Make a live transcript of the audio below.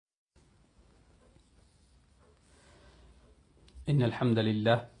إن الحمد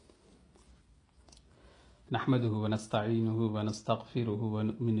لله نحمده ونستعينه ونستغفره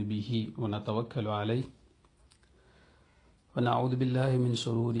ونؤمن به ونتوكل عليه ونعوذ بالله من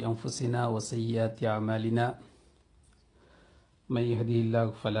شرور أنفسنا وسيئات أعمالنا من يهده الله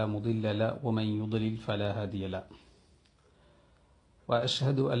فلا مضل له ومن يضلل فلا هادي له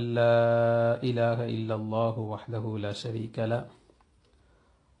وأشهد أن لا إله إلا الله وحده لا شريك له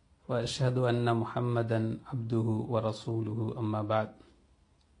وأشهد أن محمدا عبده ورسوله أما بعد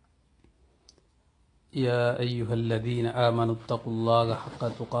يا أيها الذين آمنوا اتقوا الله حق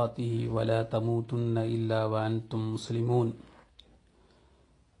تقاته ولا تموتن إلا وأنتم مسلمون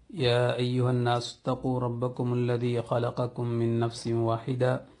يا أيها الناس اتقوا ربكم الذي خلقكم من نفس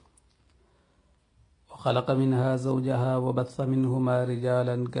واحدة وخلق منها زوجها وبث منهما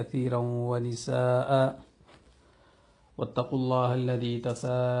رجالا كثيرا ونساء واتقوا الله الذي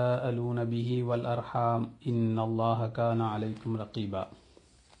تساءلون به والأرحام إن الله كان عليكم رقيبا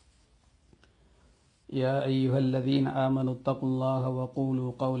يا أيها الذين آمنوا اتقوا الله وقولوا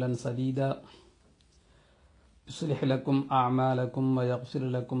قولا سديدا يصلح لكم أعمالكم ويغفر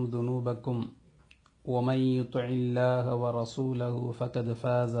لكم ذنوبكم ومن يطع الله ورسوله فقد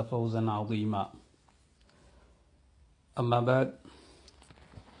فاز فوزا عظيما أما بعد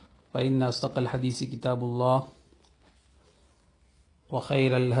فإن أصدق الحديث كتاب الله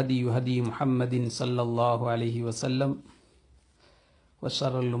وخير الهدي هدي محمد صلى الله عليه وسلم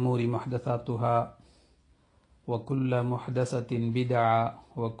وشر الأمور محدثاتها وكل محدثة بدعة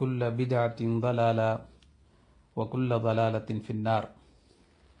وكل بدعة ضلالة وكل ضلالة في النار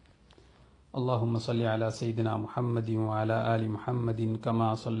اللهم صل على سيدنا محمد وعلى آل محمد كما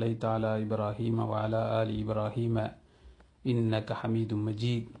صليت على إبراهيم وعلى آل إبراهيم إنك حميد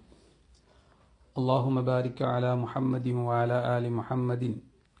مجيد اللهم بارك على محمد وعلى آل محمد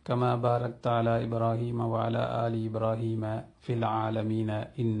كما باركت على إبراهيم وعلى آل إبراهيم في العالمين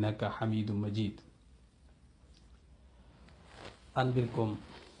إنك حميد مجيد அன்பிற்கும்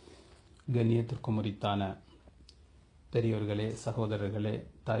கண்ணியத்திற்கும் உரித்தான பெரியோர்களே, சகோதரர்களே,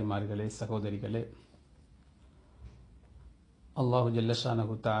 தாய்மார்களே, சகோதரிகளே, அல்லாஹு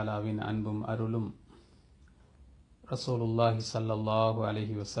ஜல்லஷானஹு தஆலாவின் அன்பும் அருளும் ரசூலுல்லாஹி ஸல்லல்லாஹு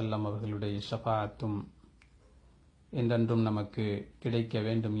அலைஹி வஸல்லம் அவர்களுடைய ஷஃபாஅத்தும் என்றென்றும் நமக்கு கிடைக்க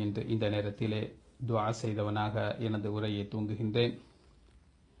வேண்டும் என்று இந்த நேரத்திலே துஆ செய்தவனாக எனது உரையை துவங்குகின்றேன்.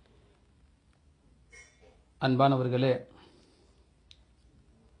 அன்பானவர்களே,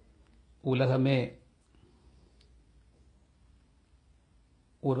 உலகமே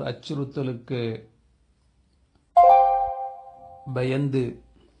ஒரு அச்சுறுத்தலுக்கு பயந்து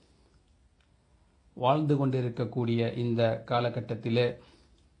வாழ்ந்து கொண்டிருக்கக்கூடிய இந்த காலகட்டத்திலே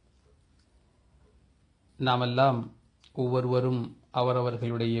நாமெல்லாம் ஒவ்வொருவரும்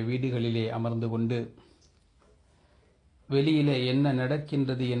அவரவர்களுடைய வீடுகளிலே அமர்ந்து கொண்டு வெளியிலே என்ன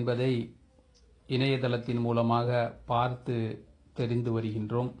நடக்கின்றது என்பதை இணையதளத்தின் மூலமாக பார்த்து தெரிந்து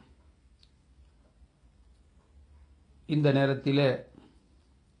வருகின்றோம். இந்த நேரத்திலே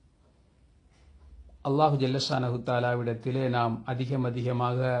அல்லாஹு ஜல்லஷானஹு தஆலாவிடத்திலே நாம்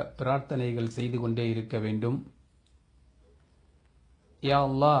அதிகமாக பிரார்த்தனைகள் செய்து கொண்டே இருக்க வேண்டும். யா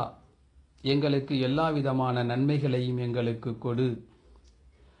அல்லாஹ், எங்களுக்கு எல்லா விதமான நன்மைகளையும் எங்களுக்கு கொடு.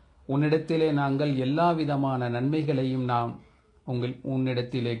 உன்னிடத்திலே நாங்கள் எல்லா விதமான நன்மைகளையும் நாம்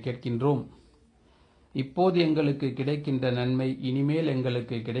உன்னிடத்திலே கேட்கின்றோம். இப்போது எங்களுக்கு கிடைக்கின்ற நன்மை இனிமேல்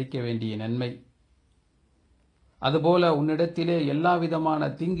எங்களுக்கு கிடைக்க வேண்டிய நன்மை. அதுபோல உன்னிடத்திலே எல்லா விதமான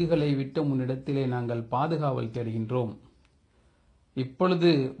தீங்குகளை விட்டு உன்னிடத்திலே நாங்கள் பாதுகாவல் தேடுகின்றோம். இப்பொழுது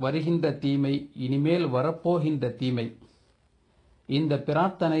வருகின்ற தீமை, இனிமேல் வரப்போகின்ற தீமை, இந்த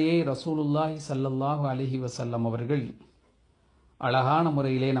பிரார்த்தனையை ரசூலுல்லாஹி ஸல்லல்லாஹு அலைஹி வஸல்லம் அவர்கள் அழகான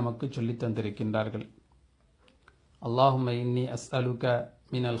முறையிலே நமக்கு சொல்லித் தந்திருக்கின்றார்கள். அல்லாஹும்ம இன்னி அஸ்அலுக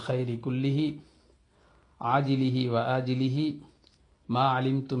மினல் கைரி குல்லிஹி ஆஜிலிஹி வ ஆஜிலிஹி மா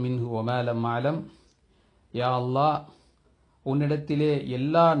அலிம்து மின்ஹு வ மா லம் அலம். யா அல்லாஹ், உன்னிடத்திலே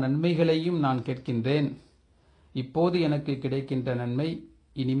எல்லா நன்மைகளையும் நான் கேட்கின்றேன். இப்போது எனக்கு கிடைக்கின்ற நன்மை,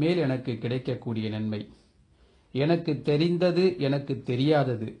 இனிமேல் எனக்கு கிடைக்கக்கூடிய நன்மை, எனக்கு தெரிந்தது, எனக்கு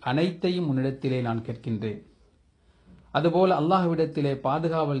தெரியாதது அனைத்தையும் உன்னிடத்திலே நான் கேட்கின்றேன். அதுபோல அல்லாஹ்விடத்திலே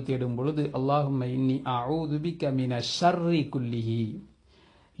பாதுகாவல் தேடும் பொழுது அல்லாஹும்ம இன்னி அஊது பிக மின ஷர்ரி குல்லிஹி,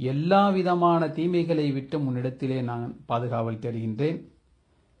 எல்லா விதமான தீமைகளை விட்டு உன்னிடத்திலே நான் பாதுகாவல் தேடுகின்றேன்.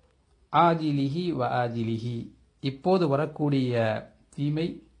 ஆஜிலிஹி வ ஆஜிலிஹி, இப்போது வரக்கூடிய தீமை,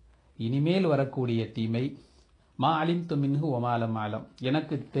 இனிமேல் வரக்கூடிய தீமை. மா அலிம்து மின்ஹு வ மா லம் அலம்,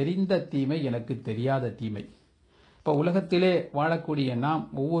 எனக்கு தெரிந்த தீமை, எனக்கு தெரியாத தீமை. இப்போ உலகத்திலே வாழக்கூடிய நாம்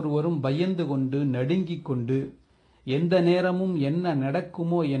ஒவ்வொருவரும் பயந்து கொண்டு நடுங்கிக் கொண்டு எந்த நேரமும் என்ன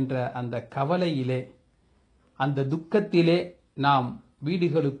நடக்குமோ என்ற அந்த கவலையிலே, அந்த துக்கத்திலே நாம்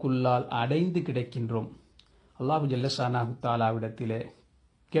வீடுகளுக்குள்ளால் அடைந்து கிடக்கின்றோம். அல்லாஹு ஜல்லஷானஹு தஆலாவிடத்திலே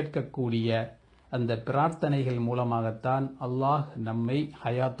கேட்கக்கூடிய அந்த பிரார்த்தனைகள் மூலமாகத்தான் அல்லாஹ் நம்மை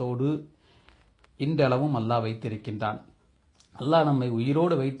ஹயாத்தோடு இன்றளவும் அல்லாஹ் வைத்திருக்கின்றான். அல்லாஹ் நம்மை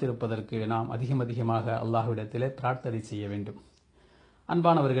உயிரோடு வைத்திருப்பதற்கு நாம் அதிகமாக அல்லாஹ்விடத்திலே பிரார்த்தனை செய்ய வேண்டும்.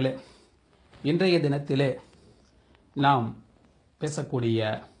 அன்பானவர்களே, இன்றைய தினத்திலே நாம் பேசக்கூடிய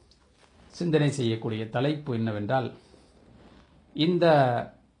சிந்தனை செய்யக்கூடிய தலைப்பு என்னவென்றால், இந்த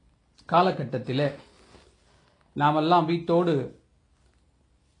காலகட்டத்திலே நாமெல்லாம் வீட்டோடு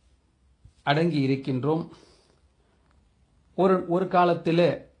அடங்கி இருக்கின்றோம். ஒரு காலத்திலே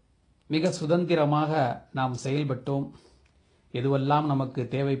மிக சுதந்திரமாக நாம் செயல்பட்டோம். எதுவெல்லாம் நமக்கு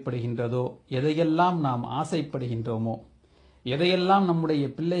தேவைப்படுகின்றதோ, எதையெல்லாம் நாம் ஆசைப்படுகின்றோமோ, எதையெல்லாம் நம்முடைய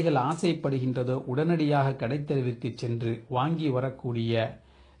பிள்ளைகள் ஆசைப்படுகின்றதோ உடனடியாக கடைத்தெருவிற்கு சென்று வாங்கி வரக்கூடிய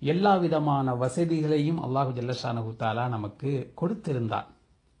எல்லா விதமான வசதிகளையும் அல்லாஹு ஜல்லஷானஹு தஆலா நமக்கு கொடுத்திருந்தார்.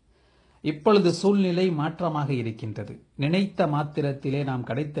 இப்பொழுது சூழ்நிலை மாற்றமாக இருக்கின்றது. நினைத்த மாத்திரத்திலே நாம்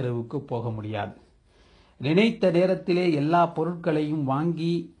கடைத்தெருவுக்கு போக முடியாது. நினைத்த நேரத்திலே எல்லா பொருட்களையும்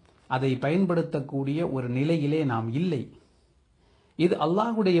வாங்கி அதை பயன்படுத்தக்கூடிய ஒரு நிலையிலே நாம் இல்லை. இது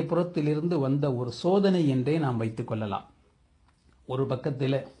அல்லாஹ்வுடைய புறத்திலிருந்து வந்த ஒரு சோதனை என்றே நாம் வைத்துக் கொள்ளலாம். ஒரு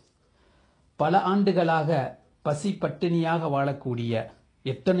பக்கத்தில் பல ஆண்டுகளாக பசி பட்டினியாக வாழக்கூடிய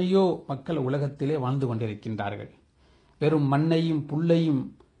எத்தனையோ மக்கள் உலகத்திலே வாழ்ந்து கொண்டிருக்கின்றார்கள். வெறும் மண்ணையும் புல்லையும்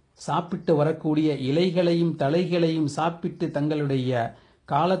சாப்பிட்டு வரக்கூடிய இலைகளையும் தலைகளையும் சாப்பிட்டு தங்களுடைய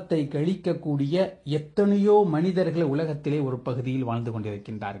காலத்தை கழிக்கக்கூடிய எத்தனையோ மனிதர்கள் உலகத்திலே ஒரு பகுதியில் வாழ்ந்து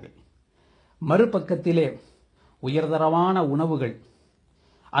கொண்டிருக்கின்றார்கள். மறுபக்கத்திலே உயர்தரமான உணவுகள்,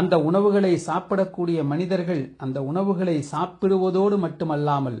 அந்த உணவுகளை சாப்பிடக்கூடிய மனிதர்கள் அந்த உணவுகளை சாப்பிடுவதோடு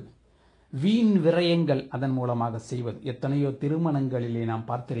மட்டுமல்லாமல் வீண் விரயங்கள் அதன் மூலமாக செய்வது எத்தனையோ திருமணங்களிலே நாம்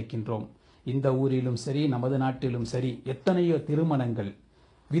பார்த்திருக்கின்றோம். இந்த ஊரிலும் சரி, நமது நாட்டிலும் சரி, எத்தனையோ திருமணங்கள்,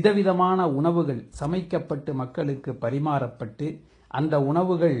 விதவிதமான உணவுகள் சமைக்கப்பட்டு மக்களுக்கு பரிமாறப்பட்டு அந்த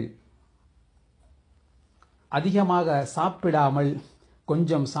உணவுகள் அதிகமாக சாப்பிடாமல்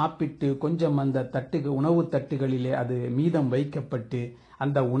கொஞ்சம் சாப்பிட்டு கொஞ்சம் அந்த உணவு தட்டுகளிலே அது மீதம் வைக்கப்பட்டு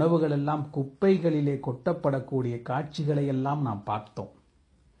அந்த உணவுகள் எல்லாம் குப்பைகளிலே கொட்டப்படக்கூடிய காட்சிகளை எல்லாம் நாம் பார்த்தோம்.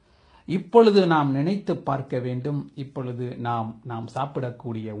 இப்பொழுது நாம் நினைத்து பார்க்க வேண்டும், இப்பொழுது நாம்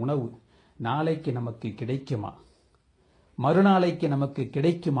சாப்பிடக்கூடிய உணவு நாளைக்கு நமக்கு கிடைக்குமா, மறுநாளைக்கு நமக்கு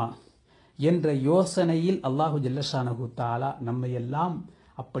கிடைக்குமா என்ற யோசனையில் அல்லாஹு ஜல்லஷானஹு தஆலா நம்மையெல்லாம்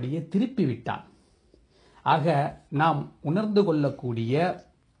அப்படியே திருப்பி விட்டான். ஆக நாம் உணர்ந்து கொள்ளக்கூடிய,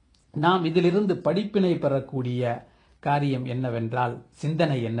 நாம் இதிலிருந்து படிப்பினை பெறக்கூடிய காரியம் என்னவென்றால்,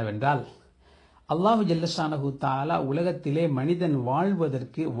 சிந்தனை என்னவென்றால், அல்லாஹு ஜல்லஷானஹு தஆலா உலகத்திலே மனிதன்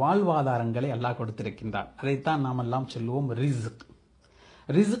வாழ்வதற்கு வாழ்வாதாரங்களை அல்லாஹ் கொடுத்திருக்கின்றார். அதைத்தான் நாம் எல்லாம் சொல்லுவோம் ரிஸ்க்.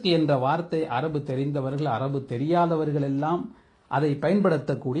 ரிஸ்க் என்ற வார்த்தை அரபு தெரிந்தவர்கள், அரபு தெரியாதவர்கள் எல்லாம் அதை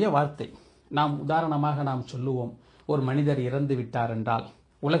பயன்படுத்தக்கூடிய வார்த்தை. நாம் உதாரணமாக நாம் சொல்லுவோம், ஒரு மனிதர் இறந்து விட்டார் என்றால்,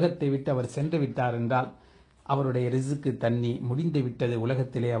 உலகத்தை விட்டு அவர் சென்று விட்டார் என்றால், அவருடைய ரிஸ்க்கு தண்ணி முடிந்து விட்டது,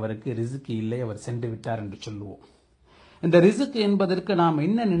 உலகத்திலே அவருக்கு ரிஸ்க் இல்லை, அவர் சென்று விட்டார் என்று சொல்லுவோம். இந்த ரிஸ்க் என்பதற்கு நாம்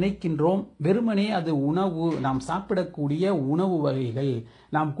என்ன நினைக்கின்றோம்? வெறுமனே அது உணவு, நாம் சாப்பிடக்கூடிய உணவு வகைகள்,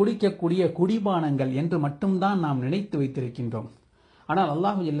 நாம் குடிக்கக்கூடிய குடிபானங்கள் என்று மட்டும்தான் நாம் நினைத்து வைத்திருக்கின்றோம். ஆனால்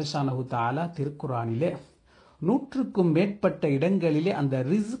அல்லாஹு ஜல்லஷானஹு தஆலா திருக்குர்ஆனிலே 100க்கும் மேற்பட்ட இடங்களிலே அந்த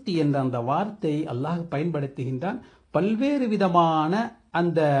ரிஸ்க் என்ற அந்த வார்த்தையை அல்லாஹ் பயன்படுத்துகின்றான். பல்வேறு விதமான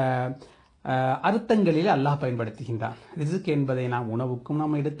அந்த அர்த்தங்களிலே அல்லாஹ் பயன்படுத்துகின்றான். ரிஸ்க் என்பதை நாம் உணவுக்கும்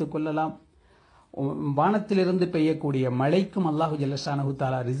நாம் எடுத்துக்கொள்ளலாம், வானத்திலிருந்து பெய்யக்கூடிய மழைக்கும் அல்லாஹு ஜல்லஷானஹு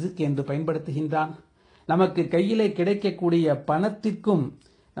தஆலா ரிஸ்க் என்று பயன்படுத்துகின்றான். நமக்கு கையிலே கிடைக்கக்கூடிய பணத்திற்கும்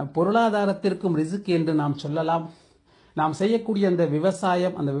பொருளாதாரத்திற்கும் ரிஸ்க் என்று நாம் சொல்லலாம். நாம் செய்யக்கூடிய அந்த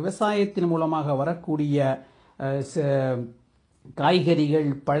விவசாயம், அந்த விவசாயத்தின் மூலமாக வரக்கூடிய காய்கறிகள்,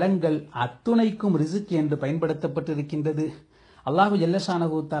 பழங்கள் அத்துணைக்கும் ரிஸ்க் என்று பயன்படுத்தப்பட்டிருக்கின்றது. அல்லாஹு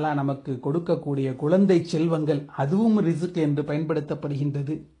ஜல்லஷானஹு தஆலா நமக்கு கொடுக்கக்கூடிய குழந்தை செல்வங்கள், அதுவும் ரிஸ்க் என்று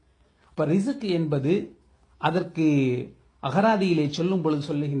பயன்படுத்தப்படுகின்றது. அப்ப ரிஸ்க் என்பது, அதற்கு அகராதியிலே சொல்லும் பொழுது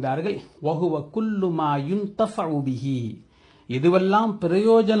சொல்லுகின்றார்கள், வஹுவ குல்லு மா யுன்தஃபஉ பிஹி, எதுவெல்லாம்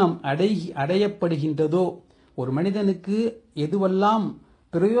பிரயோஜனம் அடையப்படுகின்றதோ, ஒரு மனிதனுக்கு எதுவெல்லாம்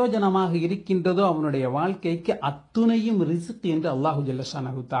பிரயோஜனமாக இருக்கின்றதோ அவனுடைய வாழ்க்கைக்கு அத்துணையும் ரிஸ்க் என்று அல்லாஹு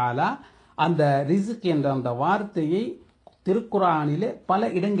ஜல்லஷானஹு தஆலா அந்த ரிஸ்க் என்ற அந்த வார்த்தையை திருக்குர்ஆனிலே பல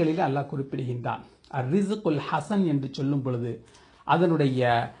இடங்களிலே அல்லாஹ் குறிப்பிடுகின்றான். ரிஸ்குல் ஹசன் என்று சொல்லும் பொழுது, அதனுடைய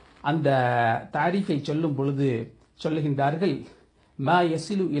அந்த தாரீஃபை சொல்லும் பொழுது சொல்லுகின்றார்கள், மா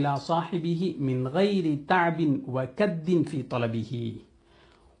யஸிலு இலா ஸாஹிபிஹி மின் கைரி தஅபின் வ கத்தின் ஃபீ தலபிஹி,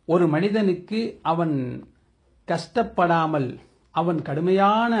 ஒரு மனிதனுக்கு அவன் கஷ்டப்படாமல், அவன்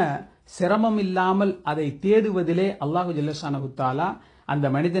கடுமையான சிரமம் இல்லாமல் அதை தேடுவதிலே அல்லாஹு ஜல்லஷானஹு தஆலா அந்த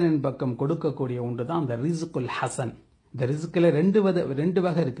மனிதனின் பக்கம் கொடுக்கக்கூடிய ஒன்று தான் அந்த ரிஸ்குல் ஹசன். இந்த ரிஸ்கில் ரெண்டு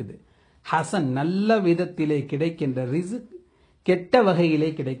வகை இருக்குது. ஹசன், நல்ல விதத்திலே கிடைக்கின்ற ரிஸ்க், கெட்ட வகையிலே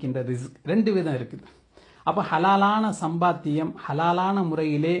கிடைக்கின்ற ரிஸ்க், ரெண்டு விதம் இருக்குது. அப்ப ஹலாலான சம்பாத்தியம், ஹலாலான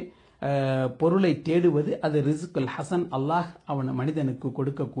முறையிலே பொருளை தேடுவது, அது ரிஸ்குல் ஹசன். அல்லாஹ் மனிதனுக்கு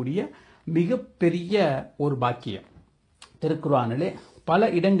கொடுக்கக்கூடிய மிகப்பெரிய ஒரு பாக்கியம். திருக்குர்ஆனிலே பல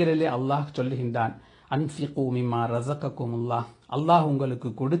இடங்களிலே அல்லாஹ் சொல்லுகின்றான், அன்ஃபிகு மிம்மா ரஸககுமுல்லாஹ், அல்லாஹ் உங்களுக்கு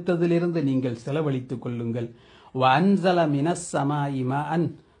கொடுத்ததிலிருந்து நீங்கள் செலவழித்துக் கொள்ளுங்கள். வஅன்ஸல மினஸ் ஸமாஇ மாஅன்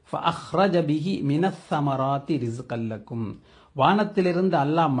ஃபஅஹ்ரஜ பிஹி மினஸ் ஸமராத்தி ரிஸ்கல் லக்கும், வானத்திலிருந்து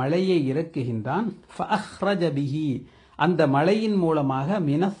அல்லாஹ் மழையை இறக்குகின்றான். ஃபஅஹ்ரஜ பிஹி, அந்த மழையின் மூலமாக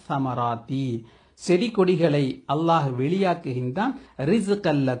மினஸ் ஸமராத்தி, செடி கொடிகளை அல்லாஹ் வெளியாக்குகின்றான்.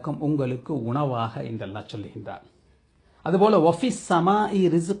 ரிஸ்கல் லக்கும், உங்களுக்கு உணவாக என்று அல்லாஹ் சொல்லுகின்றான். அதுபோல வஃபிஸ் ஸமாஇ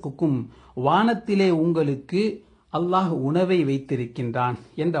ரிஸ்குக்கும், வானத்திலே உங்களுக்கு அல்லாஹ் உணவை வைத்திருக்கின்றான்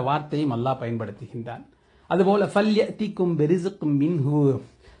என்ற வார்த்தையும் அல்லாஹ் பயன்படுத்துகின்றான். அதுபோல ஃபல்யத்திக்கும் பிரிஸ்கும் மின்ஹு,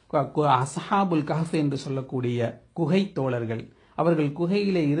 அஸ்ஹாபுல் கஹஃப் என்று சொல்லக்கூடிய குகை தோழர்கள், அவர்கள்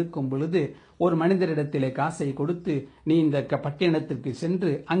குகையிலே இருக்கும் பொழுது ஒரு மனிதரிடத்திலே காசை கொடுத்து, நீ இந்த பட்டினத்திற்கு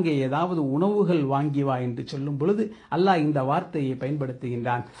சென்று அங்கே ஏதாவது உணவுகள் வாங்கி வா என்று சொல்லும் பொழுது அல்லாஹ் இந்த வார்த்தையை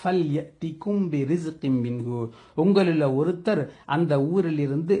பயன்படுத்துகின்றான். ஃபல்யத்திக்கும் பிரிஸ்கிம் மின்ஹு, உங்களில் ஒருத்தர் அந்த ஊரில்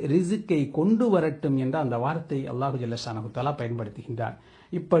இருந்து ரிஸ்கை கொண்டு வரட்டும் என்ற அந்த வார்த்தை அல்லாஹு ஜல்லஷானஹு தஆலா பயன்படுத்துகின்றான்.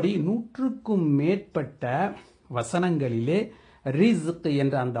 இப்படி 100க்கும் மேற்பட்ட வசனங்களிலே ரிஸ்க்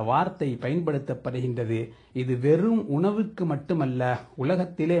என்ற அந்த வார்த்தை பயன்படுத்தப்படுகின்றது. இது வெறும் உணவுக்கு மட்டுமல்ல,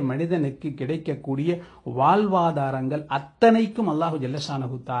 உலகத்திலே மனிதனுக்கு கிடைக்கக்கூடிய வாழ்வாதாரங்கள் அத்தனைக்கும் அல்லாஹு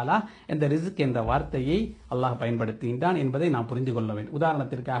ஜல்லஷானஹு தஆலா இந்த ரிஸ்க் என்ற வார்த்தையை அல்லாஹ் பயன்படுத்துகின்றான் என்பதை நாம் புரிந்து கொள்ள வேண்டும்.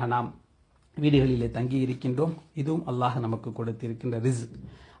 உதாரணத்திற்காக, நாம் வீடுகளிலே தங்கி இருக்கின்றோம், இதுவும் அல்லாஹ் நமக்கு கொடுத்திருக்கின்ற ரிஸ்க்.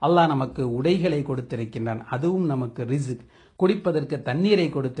 அல்லாஹ் நமக்கு உடைகளை கொடுத்திருக்கின்றான், அதுவும் நமக்கு ரிஸ்க். குடிப்பதற்கு தண்ணீரை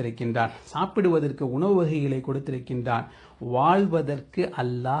கொடுத்திருக்கின்றான், சாப்பிடுவதற்கு உணவு வகைகளை கொடுத்திருக்கின்றான், வாழ்வதற்கு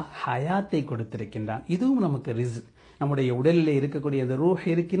அல்லாஹ் ஹயாத்தை கொடுத்திருக்கின்றான், இதுவும் நமக்கு ரிஸ்க். நம்முடைய உடலில் இருக்கக்கூடிய அந்த ரூஹ்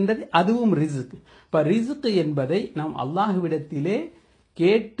இருக்கின்றது, அதுவும் ரிஸ்க். இப்ப ரிஸ்க் என்பதை நாம் அல்லாஹ்விடத்திலே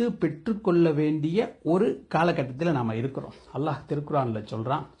கேட்டு பெற்றுக்கொள்ள வேண்டிய ஒரு காலகட்டத்தில் நாம இருக்கிறோம். அல்லாஹ் திருக்குர்ஆன்ல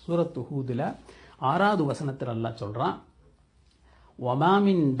சொல்றான், சூரத்து ஹூதுல 6வது வசனத்தில் அல்லாஹ் சொல்றான், வமா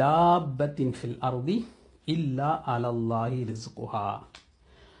மின் தாப்பத்தின் ஃபில் அர்தி இல்லா அலல்லாஹி ரிஸ்குஹா,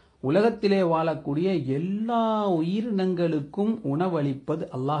 உலகத்திலே வாழக்கூடிய எல்லா உயிரினங்களுக்கும் உணவளிப்பது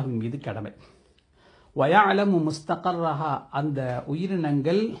அல்லாஹ்வின் மீது கடமை. வயஅலமு முஸ்தகர்ரஹா, அந்த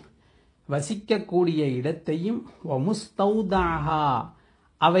உயிரினங்கள் வசிக்கக்கூடிய இடத்தையும், வமுஸ்தௌதஹா,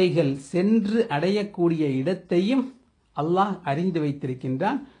 அவைகள் சென்று அடையக்கூடிய இடத்தையும் அல்லாஹ் அறிந்து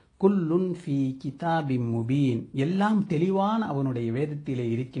வைத்திருக்கின்றான். குல்லுன் ஃபீ கிதாபின் முபீன், எல்லாம் தெளிவான அவனுடைய வேதத்திலே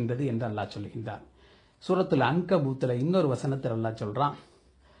இருக்கின்றது என்று அல்லாஹ் சொல்கின்றான். சூரத்துல் அன்கபூத்ல இன்னொரு வசனத்தில் அல்லாஹ் சொல்றான்,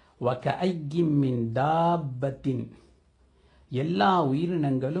 வகஅய்யிம் மின் தாப்பத்தின், எல்லா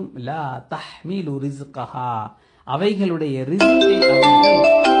உயிரினங்களும் லா தஹ்மிலு ரிஸ்கஹா, அவைகளுடைய ரிஸ்கை அவர்கள்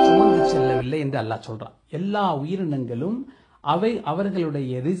சுமந்து செல்லவில்லை என்று அல்லாஹ் சொல்றான். எல்லா உயிரினங்களும்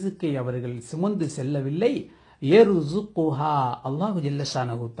அவர்களுடைய ரிஸ்கை அவர்கள் சுமந்து செல்லவில்லை. யர்ஸுகுஹா, அல்லாஹு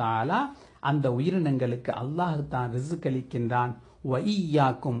ஜல்லஷானஹு தஆலா அந்த உயிரினங்களுக்கு அல்லாஹ் தான் ரிஸ்க் அளிக்கின்றான்.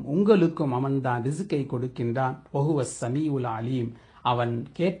 வஇய்யாக்கும், உங்களுக்கும் அவன் தான் ரிஸ்கை கொடுக்கின்றான். வஹுவஸ் ஸமீஉல் அலீம், அவன்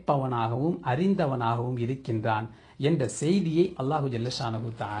கேட்பவனாகவும் அறிந்தவனாகவும் இருக்கின்றான் என்ற செய்தியை அல்லாஹு ஜல்லஷானஹு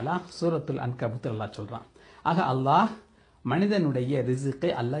தஆலா சூரத்துல் அன்கபூத் அல்லாஹ் சொல்றான். ஆக அல்லாஹ் மனிதனுடைய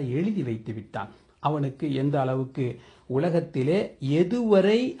ரிஸ்கை அல்லாஹ் எழுதி வைத்து விட்டான். அவனுக்கு எந்த அளவுக்கு உலகத்திலே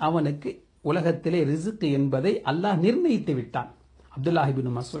எதுவரை அவனுக்கு உலகத்திலே ரிஸ்க் என்பதை அல்லாஹ் நிர்ணயித்து விட்டான். அப்துல்லாஹ்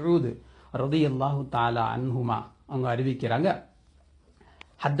இப்னு மஸ்ஊத் ரலியல்லாஹு தஆலா அன்ஹுமா அவங்க அறிவிக்கிறாங்க,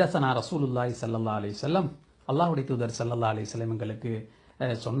 ஹத்தஸனா ரசூலுல்லாஹி ஸல்லல்லாஹு அலைஹி வஸல்லம், அல்லாஹ்வுடைய தூதர் ஸல்லல்லாஹு அலைஹி வஸல்லம் எங்களுக்கு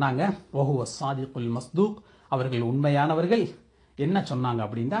சொன்னாங்க, வஹுவ ஸாதிகுல் மஸ்தூக், அவர்கள் உண்மையானவர்கள். என்ன சொன்னாங்க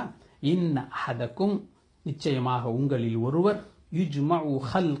அப்படின்னா, இன்ன அஹதக்கும், நிச்சயமாக உங்களில் ஒருவர், யுஜ்மஉ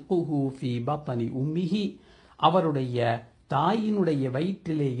ஹல்குஹு ஃபீ பத்னி உம்மிஹி, அவருடைய தாயினுடைய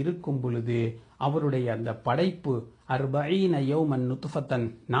வயிற்றிலே இருக்கும் பொழுது அவருடைய அந்த படைப்பு 40 யௌமன் நுத்ஃபத்தன்,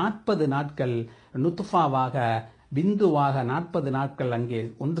 40 நாட்கள் நுத்ஃபாவாக, பிந்துவாக 40 நாட்கள் அங்கே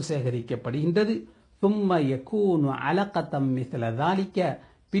ஒன்று சேகரிக்கப்படுகின்றது. சும்ம யகூனு அலகத்தம் மிஸ்ல ذلك,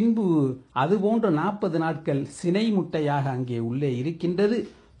 பின்பு அதுபோன்று 40 நாட்கள் சினை முட்டையாக அங்கே உள்ளே இருக்கின்றது.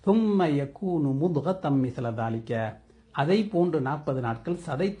 சும்ம யகூனு முத்கத்தம் மிஸ்ல ذلك, அதை போன்று 40 நாட்கள்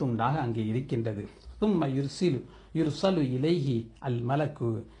சதை துண்டாக அங்கே இருக்கின்றது. சும்ம யுர்சலு இலைஹி அல் மலக்கு,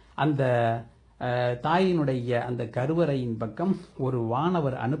 அந்த தாயினுடைய அந்த கருவறையின் பக்கம் ஒரு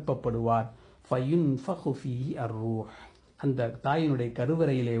வானவர் அனுப்பப்படுவார். ஃபயுன்ஃபகு ஃபீஹி அர்ரூஹ், அந்த தாயினுடைய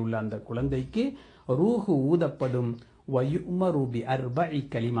கருவறையிலே உள்ள அந்த குழந்தைக்கு ரூஹு ஊதப்படும். வயுமரு பி அர்பஇ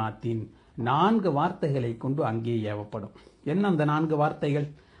கலிமாத்தின், 4 வார்த்தைகளை கொண்டு அங்கே ஏவப்படும். என்ன அந்த 4 வார்த்தைகள்?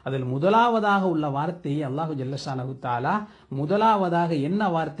 அதில் முதலாவதாக உள்ள வார்த்தையை அல்லாஹு ஜல்லஷானஹு தஆலா முதலாவதாக என்ன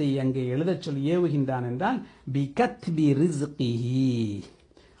வார்த்தையை அங்கே எழுதச் சொல்லி ஏவுகின்றான் என்றால் பி கத்பி ரிஸ்கிஹி,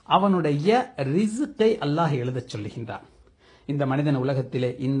 அவனுடைய ரிஸ்கை அல்லாஹ் எழுதச் சொல்லுகின்றான். இந்த மனிதன் உலகத்திலே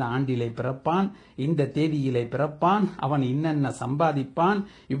இந்த ஆண்டிலே பிறப்பான், இந்த தேதியிலே பிறப்பான், அவன் இன்னென்ன சம்பாதிப்பான்,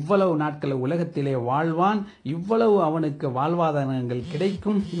 இவ்வளவு நாட்கள் உலகத்திலே வாழ்வான், இவ்வளவு அவனுக்கு வாழ்வாதாரங்கள்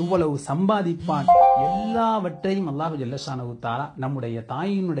கிடைக்கும், இவ்வளவு சம்பாதிப்பான், எல்லாவற்றையும் அல்லாஹு ஜல்லஷானஹு தஆலா நம்முடைய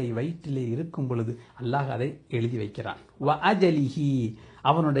தாயினுடைய வயிற்றிலே இருக்கும் பொழுது அல்லாஹ் அதை எழுதி வைக்கிறான். வ அஜலிஹி,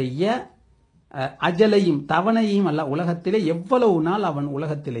 அவனுடைய அஜலையும் தவணையும் அல்ல, உலகத்திலே எவ்வளவு நாள் அவன்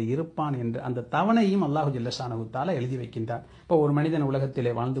உலகத்திலே இருப்பான் என்று அந்த தவணையும் அல்லாஹு ஜல்லஷானஹு தஆலா எழுதி வைக்கின்றான். இப்போ ஒரு மனிதன்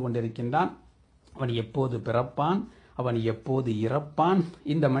உலகத்திலே வாழ்ந்து கொண்டிருக்கின்றான், அவன் எப்போது பிறப்பான், அவன் எப்போது இறப்பான்,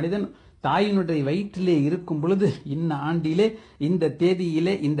 இந்த மனிதன் தாயினுடைய வயிற்றிலே இருக்கும் பொழுது இந்த ஆண்டிலே இந்த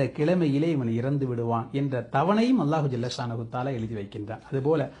தேதியிலே இந்த கிழமையிலே இவன் இறந்து விடுவான் என்ற தவணையும் அல்லாஹு ஜல்லஷானஹு தஆலா எழுதி வைக்கின்றான்.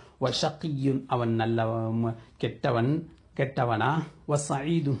 அதுபோல வஷக்கியுன், அவன் நல்லவன் கெட்டவனா,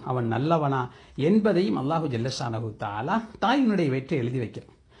 வசஈதுன், அவன் நல்லவனா என்பதையும் அல்லாஹு ஜல்லஷானஹு தஆலா தாயினுடைய வயிற்றை எழுதி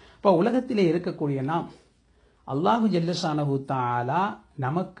வைக்கிறான். இப்போ உலகத்திலே இருக்கக்கூடிய நாம் அல்லாஹு ஜல்லஷானஹு தஆலா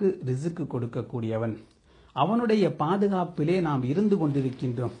நமக்கு ரிஸ்க் கொடுக்கக்கூடியவன், அவனுடைய பாதுகாப்பிலே நாம் இருந்து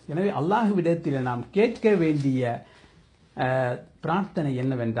கொண்டிருக்கின்றோம். எனவே அல்லாஹ்விடத்திலே நாம் கேட்க வேண்டிய பிரார்த்தனை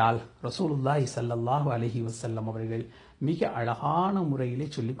என்னவென்றால் ரசூலுல்லாஹி ஸல்லல்லாஹு அலைஹி வஸல்லம் அவர்கள் மிக அழகான முறையிலே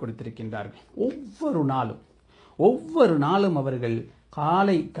சொல்லிக் கொடுத்திருக்கின்றார்கள். ஒவ்வொரு நாளும் அவர்கள்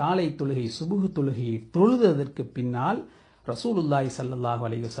காலை தொழுகை சுபுஹ் தொழுகையை தொழுததற்கு பின்னால் ரசூலுல்லாஹி ஸல்லல்லாஹு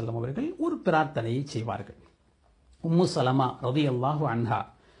அலைஹி வஸல்லம் அவர்கள் ஒரு பிரார்த்தனையை செய்வார்கள். உம்மு சலமா ரலியல்லாஹு அன்ஹா,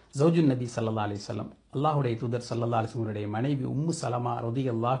 ஜௌஜுன் நபி ஸல்லல்லாஹு அலைஹி வஸல்லம், அல்லாஹ்வுடைய தூதர் ஸல்லல்லாஹு அலைஹி வஸல்லம் உடைய மனைவி உம்மு சலமா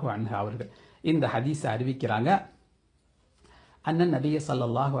ரலியல்லாஹு அன்ஹா அவர்கள் இந்த ஹதீஸை அறிவிக்கிறாங்க. அன்னன் நபிய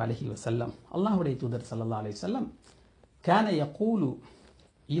ஸல்லல்லாஹு அலைஹி வஸல்லம், அல்லாஹ்வுடைய தூதர் ஸல்லல்லாஹு அலைஹி வஸல்லம் கான யகூலு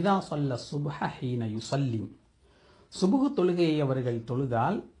இதா ஸல்ல சுப்ஹ ஹீன யுஸல்லிம், சுபுஹ் தொழுகையை அவர்கள்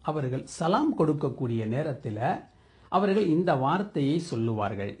தொழுதால் அவர்கள் சலாம் கொடுக்கக்கூடிய நேரத்தில் அவர்கள் இந்த வார்த்தையை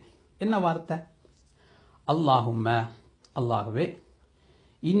சொல்லுவார்கள். என்ன வார்த்தை? அல்லாஹும்ம, அல்லாஹுவே,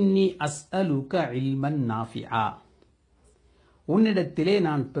 இன்னி அஸ்அலுக இல்மன் நாஃபிஆ, உன்னிடத்திலே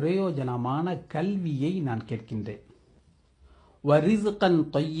நான் பிரயோஜனமான கல்வியை நான் கேட்கின்றேன். வரிஸ்கன்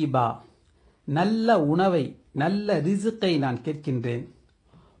தொய்யிபா, நல்ல உணவை நல்ல ரிஸ்கை நான் கேட்கின்றேன்.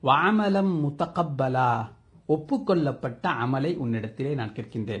 வஅமலம் முத்தகப்பலா, ஒப்புக்கொள்ளப்பட்ட அமலை உன்னிடத்திலே நான்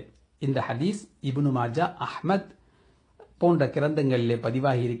கேட்கின்றேன். இந்த ஹதீஸ் இப்னு மாஜா, அஹ்மத் போன்ற கிரந்தங்களிலே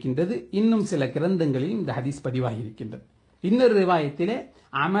பதிவாகி இருக்கின்றது. இன்னும் சில கிரந்தங்களில் இந்த ஹதீஸ் பதிவாகி இருக்கின்றது. இன்னொரு ரிவாயத்திலே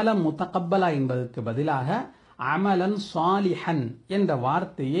அமலம் முத்தகப்பலா என்பதற்கு பதிலாக அமலன் சாலிஹன் என்ற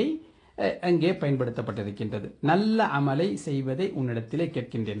வார்த்தையை அங்கே பயன்படுத்தப்பட்டிருக்கின்றது. நல்ல அமலை செய்வதை உன்னிடத்திலே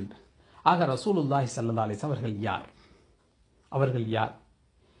கேட்கின்றேன். ஆக ரசூலுல்லாஹி ஸல்லல்லாஹு அலைஹி வஸல்லம் அவர்கள் யார்?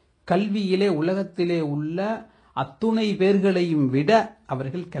 கல்வியிலே உலகத்திலே உள்ள அத்துணை பேர்களையும் விட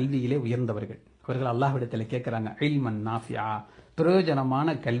அவர்கள் கல்வியிலே உயர்ந்தவர்கள். அவர்கள் அல்லாஹ்விடத்திலே கேட்கிறாங்க, இல்மன் நாஃபிஆ, பிரயோஜனமான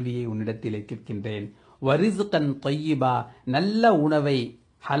கல்வியை உன்னிடத்திலே கேட்கின்றேன். வரிஸ்கன் தொய்யிபா, நல்ல உணவை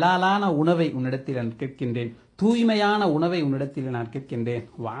ஹலாலான உணவை உன்னிடத்தில் நான் கேட்கின்றேன். தூய்மையான உணவை உன்னிடத்தில் நான் கேட்கின்றேன்.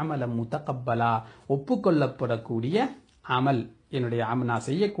 வஅமலம் முத்தகப்பலா, ஒப்புக்கொள்ளப்படக்கூடிய அமல், என்னுடைய நான்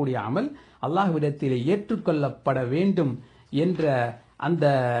செய்யக்கூடிய அமல் அல்லாஹ்விடத்திலே ஏற்றுக்கொள்ளப்பட வேண்டும் என்ற அந்த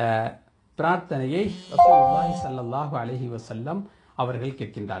பிரார்த்தனையை ரசூலுல்லாஹி ஸல்லல்லாஹு அலைஹி வஸல்லம் அவர்கள்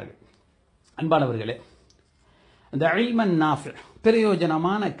கேட்கின்றார்கள். அன்பானவர்களே, இந்த இல்மன் நாஃபி,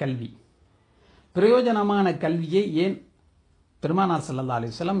 பிரயோஜனமான கல்வியை ஏன் பெருமானார் ஸல்லல்லாஹு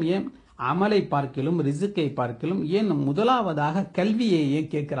அலைஹி வஸல்லம் ஏன் அமலை பார்க்கலும் ரிஸ்கை பார்க்கலும் ஏன் முதலாவதாக கல்வியை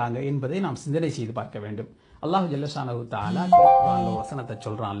ஏன் கேட்கிறாங்க என்பதை நாம் சிந்தனை செய்து பார்க்க வேண்டும். அல்லாஹ் ஜல்லஷானஹு தஆலா குர்ஆன்ல வசனத்தை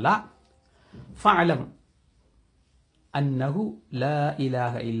சொல்றான்ல, ஃபஅலம் அன்னஹு லா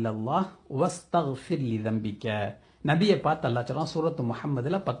இலாஹ இல்லல்லாஹ் வஸ்தக்ஃபிர் லிதம்பிக. நபியை பார்த்து அல்லாஹ் சொல்றான் சூரத்து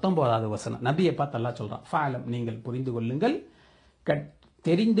முஹம்மதுல 19வது வசனம். நபியை பார்த்து அல்லாஹ் சொல்றான், ஃபஅலம், நீங்கள் புரிந்து கொள்ளுங்கள்,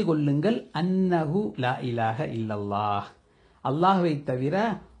 தெரிந்து கொள்ளுங்கள், அன்னஹு லா இலாஹ இல்லல்லாஹ், அல்லாஹ்வை தவிர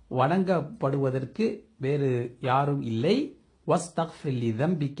வணங்கப்படுவதற்கு வேறு யாரும் இல்லை. வஸ்தக்ஃபிர்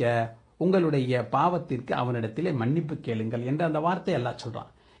லிதம்பிக, உங்களுடைய பாவத்திற்கு அவனிடத்திலே மன்னிப்பு கேளுங்கள் என்ற அந்த வார்த்தை அல்லாஹ் சொல்றான்.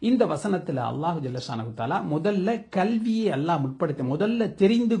 இந்த வசனத்தில் அல்லாஹு ஜல்லஷானஹு தஆலா முதல்ல கல்வியை அல்லாஹ் முற்படுத்தி, முதல்ல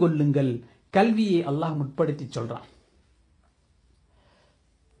தெரிந்து கொள்ளுங்கள், கல்வியை அல்லாஹ் முற்படுத்தி சொல்றான்.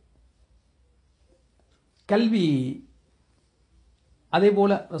 கல்வி அதே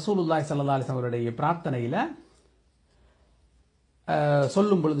போல ரசூலுல்லாஹி ஸல்லல்லாஹு அலைஹி வஸல்லம் அவருடைய பிரார்த்தனையில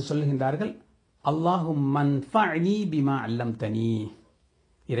சொல்லும் பொழுது சொல்லுகின்றார்கள், அல்லாஹும்ம அன்ஃபஅனி பிமா அல்லம்தனி,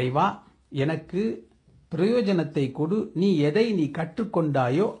 இறைவா எனக்கு பிரயோஜனத்தை கொடு, நீ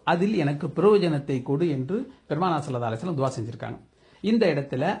கற்றுக்கொண்டாயோ அதில் எனக்கு பிரயோஜனத்தை கொடு என்று பெருமானார் ஸல்லல்லாஹு அலைஹி வஸல்லம் துஆ செஞ்சிருக்காங்க. இந்த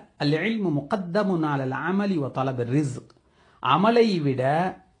இடத்துல அல் இல்மு முகத்தமுன் அலல் அமலி வ தலபு ரிஸ்க், அமலை விட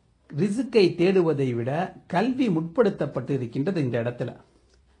ரிஸ்கை தேடுவதை விட கல்வி முற்படுத்தப்பட்டு இருக்கின்றது. இந்த இடத்துல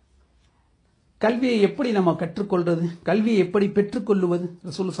கல்வியை எப்படி நம்ம கற்றுக்கொள்றது, கல்வியை எப்படி பெற்றுக்கொள்வது?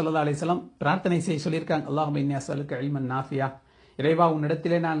 ரசூல் ஸல்லல்லாஹு அலைஹி வஸல்லம் பிரார்த்தனை செய்ய சொல்லியிருக்காங்க. அல்லாஹும்ம இன்னி அஸ்அலுக இல்மன் நாஃபியா, இறைவா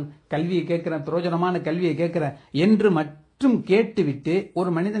உன்னிடத்திலே நான் கல்வியை கேட்கிறேன், பிரயோஜனமான கல்வியை கேட்கிறேன் என்று மட்டும் கேட்டுவிட்டு ஒரு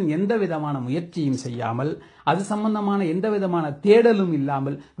மனிதன் எந்த விதமான முயற்சியும் செய்யாமல், அது சம்பந்தமான எந்த விதமான தேடலும்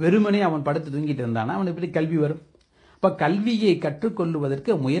இல்லாமல் வெறுமனே அவன் படுத்து தூங்கிட்டு இருந்தானா அவனுக்கு எப்படி கல்வி வரும்? இப்ப கல்வியை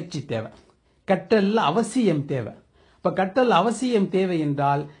கற்றுக்கொள்வதற்கு முயற்சி தேவை, கற்றல் அவசியம் தேவை. இப்ப கற்றல் அவசியம் தேவை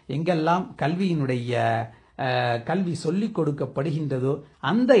என்றால் எங்கெல்லாம் கல்வி சொல்லிக் கொடுக்கப்படுகின்றதோ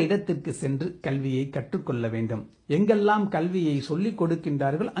அந்த இடத்திற்கு சென்று கல்வியை கற்றுக்கொள்ள வேண்டும். எங்கெல்லாம் கல்வியை சொல்லிக்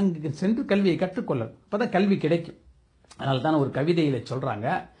கொடுக்கின்றார்கள் அங்கு சென்று கல்வியை கற்றுக்கொள்ளணும். அப்பதான் கல்வி கிடைக்கும். அதனால தான் ஒரு கவிதையில சொல்றாங்க,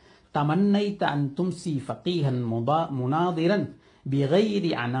 தமன்னைத அன் தும்சி ஃபகீஹன் முனாதிரன்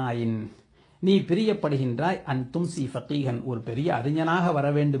பிகைரி அனாயின், நீ பிரியப்படுகின்றாய் அன் தும்சி ஃபகீஹன், ஒரு பெரிய அறிஞனாக வர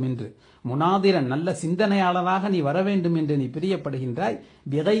வேண்டும் என்று, முனாதிரன் நல்ல சிந்தனையாளராக நீ வர வேண்டும் என்று நீ பிரியப்படுகின்றாய்,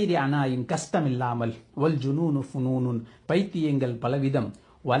 பிகைரி அனாயின் கஷ்டம் இல்லாமல், வல் ஜுனூனு ஃபுனூனுன் பைத்தியங்கள் பலவிதம்,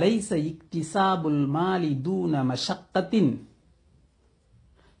 வலைஸ இக்திசாபுல் மாலி தூன மஷக்கத்தின்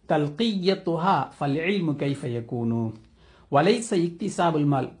தல்கியத்துஹா ஃபல் இல்மு கைஃப யகூனு, வலைஸ இக்திசாபுல்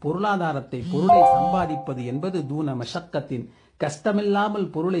மால் பொருளை சம்பாதிப்பது என்பது தூன மஷக்கத்தின் கஷ்டமில்லாமல்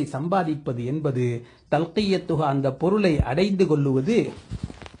பொருளை சம்பாதிப்பது என்பது, தல்கியத்துஹா அந்த பொருளை அடைந்து கொள்ளுவது,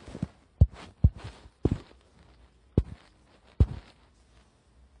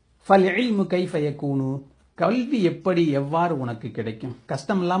 ஃபல் இல்மு கைஃப யகூனு கல்வி எவ்வாறு உனக்கு கிடைக்கும்,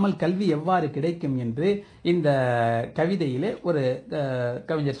 கஷ்டமில்லாமல் கல்வி எவ்வாறு கிடைக்கும் என்று இந்த கவிதையிலே ஒரு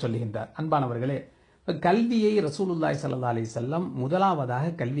கவிஞர் சொல்லுகின்றார். அன்பானவர்களே, கல்வியை ரசூலுல்லாஹி ஸல்லல்லாஹு அலைஹி வஸல்லம்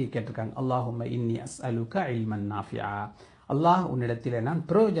முதலாவதாக கல்வியை கேட்டிருக்காங்க. அல்லாஹும்ம இன்னி அஸ்அலுக இல்மன் நாஃபியா, அல்லாஹ் உன்னிடத்திலே நான்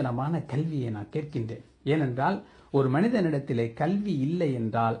பிரயோஜனமான கல்வியை நான் கேட்கின்றேன். ஏனென்றால் ஒரு மனிதனிடத்திலே கல்வி இல்லை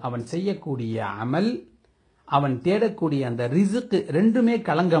என்றால் அவன் செய்யக்கூடிய அமல், அவன் தேடக்கூடிய அந்த ரிஸ்க் ரெண்டுமே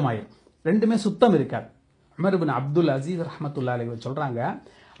களங்கமாயிரும், ரெண்டுமே சுத்தம் இருக்காது. உமர் இப்னு அப்துல் அசீஸ் ரஹ்மத்துல்லாஹி அலைஹி சொல்றாங்க,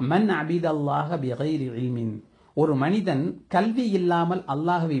 மன் அபிதல்லாஹ பிகைரி இல்மின், ஒரு மனிதன் கல்வி இல்லாமல்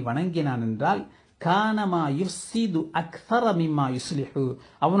அல்லாஹ்வை வணங்கினான் என்றால் கானமா யுஃசிது அக்ஸர மிம்மா யுஸ்லிஹு,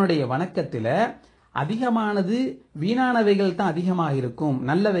 அவனுடைய வணக்கத்தில அதிகமானது வீணானவைகள் தான் அதிகமாக இருக்கும்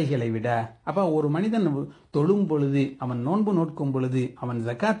நல்லவைகளை விட. அப்ப ஒரு மனிதன் தொழும் பொழுது, அவன் நோன்பு நோட்கும் பொழுது, அவன்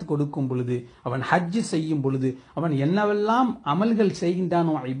ஜகாத் கொடுக்கும் பொழுது, அவன் ஹஜ் செய்யும் பொழுது, அவன் என்னவெல்லாம் அமல்கள்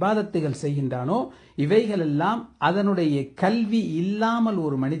செய்கின்றானோ, இபாதத்துகள் செய்கின்றானோ, இவைகள் எல்லாம் அதனுடைய கல்வி இல்லாமல்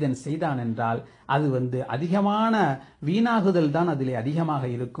ஒரு மனிதன் செய்தான் என்றால் அது அதிகமான வீணாகுதல் தான் அதிலே அதிகமாக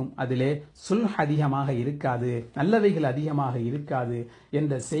இருக்கும், அதிலே சுல்ஹ் அதிகமாக இருக்காது, நல்லவைகள் அதிகமாக இருக்காது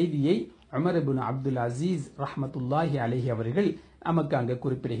என்ற செய்தியை உமர் இப்னு அப்துல் அசீஸ் ரஹ்மத்துல்லாஹி அலைஹி அவர்கள் நமக்கு அங்கு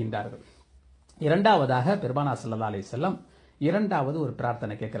குறிப்பிடுகின்றார்கள். இரண்டாவதாக பெருமானார் ஸல்லல்லாஹு அலைஹி வஸல்லம் இரண்டாவது ஒரு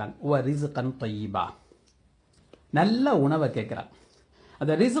பிரார்த்தனை கேட்கிறாங்க, வ ரிஸ்கன் தய்யிபா, நல்ல உணவை கேட்கிறாங்க.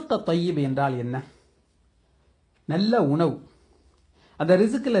 அந்த ரிஸ்க் தய்யிப் என்றால் என்ன? நல்ல உணவு. அந்த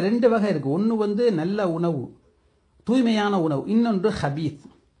ரிஸ்க்ல ரெண்டு வகை இருக்கு. ஒன்று நல்ல உணவு, தூய்மையான உணவு, இன்னொன்று ஹபீஸ்,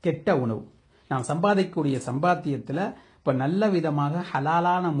 கெட்ட உணவு. நாம் சம்பாதிக்கக்கூடிய சம்பாத்தியத்தில் இப்ப நல்ல விதமாக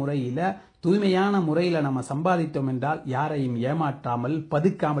ஹலாலான முறையில தூய்மையான முறையில நம்ம சம்பாதித்தோம் என்றால் யாரையும் ஏமாற்றாமல்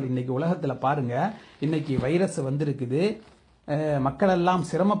பதுக்காமல், இன்னைக்கு உலகத்துல பாருங்க, இன்னைக்கு வைரஸ் வந்திருக்குது, மக்கள் எல்லாம்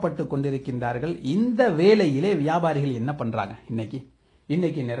சிரமப்பட்டு கொண்டிருக்கின்றார்கள். இந்த வேளையிலே வியாபாரிகள் என்ன பண்றாங்க?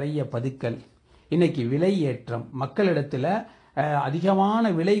 இன்னைக்கு நிறைய பதுக்கல், இன்னைக்கு விலை ஏற்றம், மக்களிடத்துல அதிகமான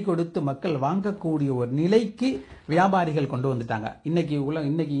விலை கொடுத்து மக்கள் வாங்கக்கூடிய ஒரு நிலைக்கு வியாபாரிகள் கொண்டு வந்துட்டாங்க.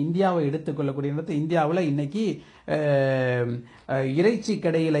 இன்னைக்கு இந்தியாவை எடுத்துக்கொள்ளக்கூடிய இந்தியாவில் இன்னைக்கு இறைச்சி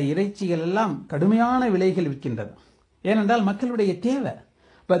கடையில இறைச்சிகள் எல்லாம் கடுமையான விலைகள் விற்கின்றது. ஏனென்றால் மக்களுடைய தேவை.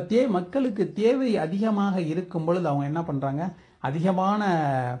 இப்ப மக்களுக்கு தேவை அதிகமாக இருக்கும் பொழுது அவங்க என்ன பண்றாங்க? அதிகமான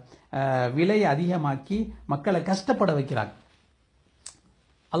விலை அதிகமாக்கி மக்களை கஷ்டப்பட வைக்கிறாங்க.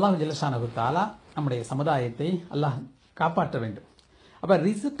 அல்லாஹ் ஜல்லஷானஹு தஆலா நம்முடைய சமுதாயத்தை அல்லாஹ் காப்பாற்ற வேண்டும். அப்ப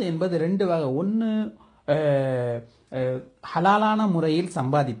ரிஸ்க் என்பது ரெண்டு வகை. ஒன்று ஹலாலான முறையில்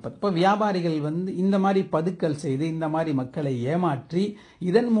சம்பாதிப்பது. இப்போ வியாபாரிகள் இந்த மாதிரி பதுக்கல் செய்து இந்த மாதிரி மக்களை ஏமாற்றி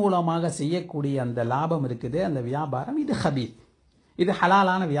இதன் மூலமாக செய்யக்கூடிய அந்த லாபம் இருக்குது, அந்த வியாபாரம், இது ஹபீஸ், இது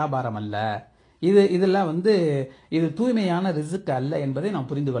ஹலாலான வியாபாரம் அல்ல. இதுல இது தூய்மையான ரிஸ்க் அல்ல என்பதை நாம்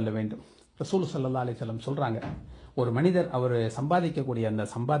புரிந்து கொள்ள வேண்டும். ரசூல் ஸல்லல்லாஹு அலைஹி வஸல்லம் சொல்றாங்க, ஒரு மனிதர் அவர் சம்பாதிக்கக்கூடிய அந்த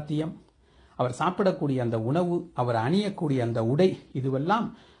சம்பாத்தியம், அவர் சாப்பிடக்கூடிய அந்த உணவு, அவர் அணியக்கூடிய அந்த உடை, இதுவெல்லாம்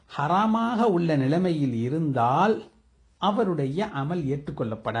ஹராமாக உள்ள நிலைமையில் இருந்தால் அவருடைய அமல்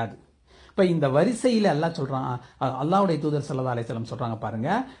ஏற்றுக்கொள்ளப்படாது. இப்ப இந்த வரிசையில அல்லாஹ் சொல்றான், அல்லாஹ்வுடைய தூதர் ஸல்லல்லாஹு அலைஹி வஸல்லம் சொல்றாங்க பாருங்க,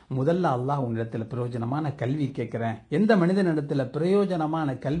 முதல்ல அல்லாஹ் உன்னிடத்துல பிரயோஜனமான கல்வி கேட்கிறேன். எந்த மனிதனிடத்துல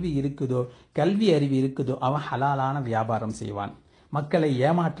பிரயோஜனமான கல்வி இருக்குதோ, கல்வி அறிவு இருக்குதோ, அவன் ஹலாலான வியாபாரம் செய்வான், மக்களை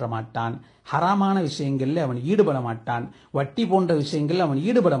ஏமாற்ற மாட்டான், ஹராமான விஷயங்கள்ல அவன் ஈடுபட மாட்டான், வட்டி போன்ற விஷயங்கள்ல அவன்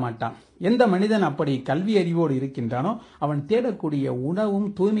ஈடுபட மாட்டான். எந்த மனிதன் அப்படி கல்வி அறிவோடு இருக்கின்றானோ அவன் தேடக்கூடிய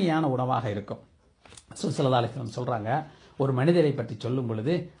உணவும் தூய்மையான உணவாக இருக்கும். ஸல்லல்லாஹு அலைஹி வஸல்லம் சொல்றாங்க, ஒரு மனிதரை பற்றி சொல்லும்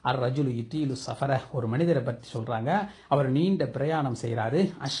பொழுது அர் ரஜுலு யுத்தீலு சஃபர, ஒரு மனிதரை பற்றி சொல்றாங்க, அவர் நீண்ட பிரயாணம் செய்கிறாரு,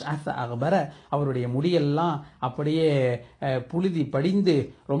 அஷ்அஸ அக்பர, அவருடைய முடியெல்லாம் அப்படியே புழுதி படிந்து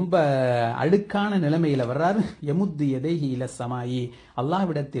ரொம்ப அழுக்கான நிலைமையில வர்றாரு. யமுத்து எதைஹி இல சமாயி,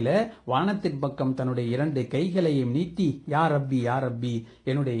 அல்லாஹ்விடத்தில் வானத்தின் பக்கம் தன்னுடைய 2 கைகளையும் நீட்டி யா ரப்பி யா ரப்பி,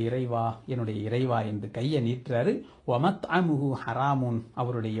 என்னுடைய இறைவா என்னுடைய இறைவா என்று கையை நீட்டுறாரு. வமத்அமுஹு ஹராமுன்,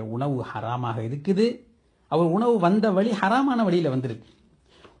 அவருடைய உணவு ஹராமாக இருக்குது, அவர் உணவு வந்த வழி ஹராமான வழியில வந்திருக்கு.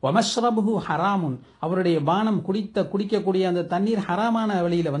 வமஷ்ரபுஹு ஹராமுன், அவருடைய பானம் குடிக்கக்கூடிய அந்த தண்ணீர் ஹராமான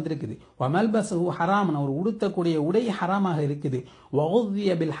வழியில வந்திருக்குது. வமல்பஸுஹு ஹராமுன், அவர் உடுத்தக்கூடிய உடை ஹராமாக இருக்குது.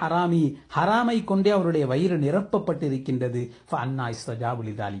 வகுதிய பில் ஹராமி, ஹராமை கொண்டே அவருடைய வயிறு நிரப்பப்பட்டு இருக்கின்றது. ஃபஅன்னா இஸ்தஜாபு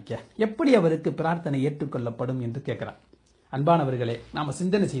லிதாலிக, எப்படி அவருக்கு பிரார்த்தனை ஏற்றுக்கொள்ளப்படும் என்று கேட்கிறார். அன்பானவர்களே, நாம்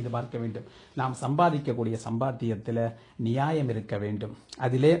சிந்தனை செய்து பார்க்க வேண்டும். நாம் சம்பாதிக்கக்கூடிய சம்பாத்தியத்தில் நியாயம் இருக்க வேண்டும்,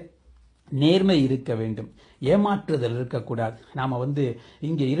 அதிலே நேர்மை இருக்க வேண்டும், ஏமாற்றுதல் இருக்கக்கூடாது. நாம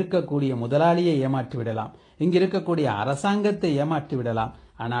இங்க இருக்கக்கூடிய முதலாளியை ஏமாற்றி விடலாம், இங்க இருக்கக்கூடிய அரசாங்கத்தை ஏமாற்றி விடலாம்,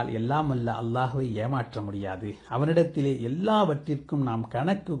 ஆனால் எல்லாம் அல்ல அல்லாஹ்வை ஏமாற்ற முடியாது. அவனிடத்திலே எல்லாவற்றிற்கும் நாம்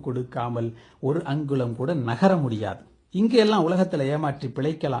கணக்கு கொடுக்காமல் ஒரு அங்குலம் கூட நகர முடியாது. இங்க எல்லாம் உலகத்துல ஏமாற்றி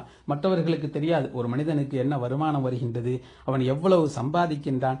பிழைக்கலாம், மற்றவர்களுக்கு தெரியாது. ஒரு மனிதனுக்கு என்ன வருமானம் வருகின்றது, அவன் எவ்வளவு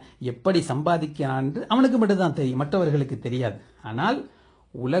சம்பாதிக்கின்றான், எப்படி சம்பாதிக்கிறான் என்று அவனுக்கு மட்டும்தான் தெரியும், மற்றவர்களுக்கு தெரியாது. ஆனால்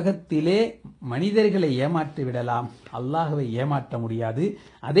உலகத்திலே மனிதர்களை ஏமாற்றி விடலாம், அல்லாஹ்வை ஏமாற்ற முடியாது.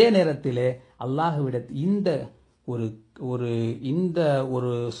 அதே நேரத்திலே அல்லாஹ்விட இந்த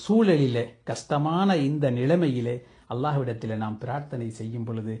ஒரு சூழலிலே, கஷ்டமான இந்த நிலைமையிலே அல்லாஹ்விடத்திலே நாம் பிரார்த்தனை செய்யும்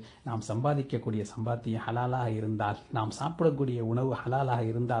பொழுது, நாம் சம்பாதிக்கக்கூடிய சம்பாத்தியம் ஹலாலாக இருந்தால், நாம் சாப்பிடக்கூடிய உணவு ஹலாலாக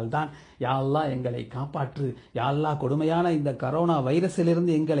இருந்தால்தான், யா அல்லாஹ் எங்களை காப்பாற்று, யா அல்லாஹ் கொடுமையான இந்த கரோனா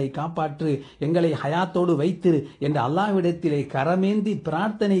வைரஸிலிருந்து எங்களை காப்பாற்று, எங்களை ஹயாத்தோடு வைத்திரு என்று அல்லாஹ்விடத்திலே கரமேந்தி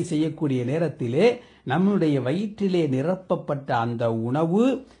பிரார்த்தனை செய்யக்கூடிய நேரத்திலே நம்முடைய வயிற்றிலே நிரப்பப்பட்ட அந்த உணவு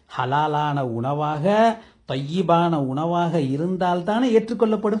ஹலாலான உணவாக, தய்யிபான உணவாக இருந்தால்தானே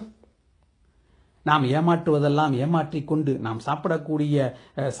ஏற்றுக்கொள்ளப்படும். நாம் ஏமாற்றுவதெல்லாம் ஏமாற்றிக் கொண்டு, நாம் சாப்பிடக்கூடிய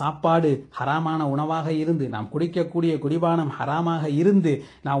சாப்பாடு ஹராமான உணவாக இருந்து, நாம் குடிக்கக்கூடிய குடிபானம் ஹராமாக இருந்து,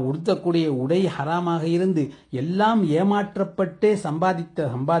 நாம் உடுத்தக்கூடிய உடை ஹராமாக இருந்து, எல்லாம் ஏமாற்றப்பட்டே சம்பாதித்த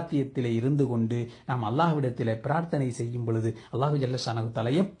சம்பாத்தியத்திலே இருந்து கொண்டு நாம் அல்லாஹ்விடத்திலே பிரார்த்தனை செய்யும் பொழுது அல்லாஹு ஜல்ல ஷானஹு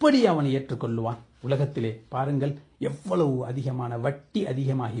தஆலா எப்படி அவனை ஏற்றுக்கொள்வான்? உலகத்திலே பாருங்கள், எவ்வளவு அதிகமான வட்டி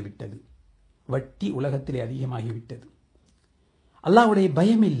அதிகமாகிவிட்டது, வட்டி உலகத்திலே அதிகமாகிவிட்டது. அல்லாஹ்வுடைய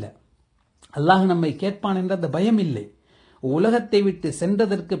பயம் இல்லை, அல்லாஹ் நம்மை கேட்பான் என்ற அந்த பயம் இல்லை. உலகத்தை விட்டு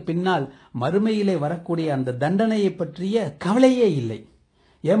சென்றதற்கு பின்னால் மறுமையிலே வரக்கூடிய அந்த தண்டனையை பற்றிய கவலையே இல்லை.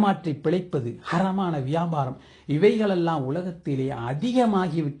 ஏமாற்றி பிழைப்பது, ஹராமான வியாபாரம், இவைகளெல்லாம் உலகத்திலே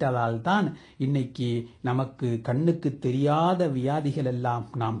அதிகமாகிவிட்டதால் தான் இன்னைக்கு நமக்கு கண்ணுக்கு தெரியாத வியாதிகள் எல்லாம்,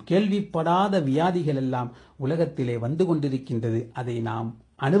 நாம் கேள்விப்படாத வியாதிகள் எல்லாம் உலகத்திலே வந்து கொண்டிருக்கின்றது. அதை நாம்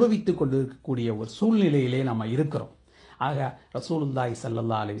அனுபவித்துக் கொண்டிருக்கக்கூடிய ஒரு சூழ்நிலையிலே நாம் இருக்கிறோம். ஆக ரசூலுல்லாஹி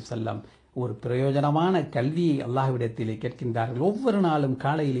ஸல்லல்லாஹு அலைஹி வஸல்லம் ஒரு பிரயோஜனமான கல்வியை அல்லாஹ்விடத்திலே கேட்கின்றார்கள். ஒவ்வொரு நாளும்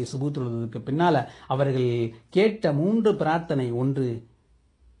காலையிலே சுபூ தொழுவதற்கு பின்னால அவர்கள் கேட்ட 3 பிரார்த்தனை: 1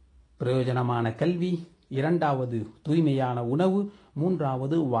 பிரயோஜனமான கல்வி, 2வது தூய்மையான உணவு,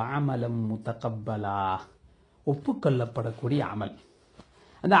 3வது வஅமலம் முத்தகப்பலா, ஒப்புக்கொள்ளப்படக்கூடிய அமல்.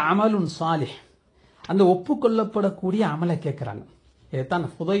 அந்த அமலுன் சாலிஹ், அந்த ஒப்புக்கொள்ளப்படக்கூடிய அமலை கேட்கிறாங்க.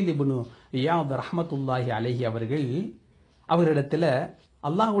 இதைத்தான் ஃபுதைல் இப்னு இயாத் ரஹ்மத்துல்லாஹி அலைஹி அவர்களிடத்துல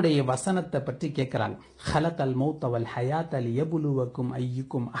அல்லாஹ்வுடைய வசனத்தை பற்றி கேட்கிறாங்க. ஹலகல் மௌத வல் ஹயாத லியப்லுவக்கும்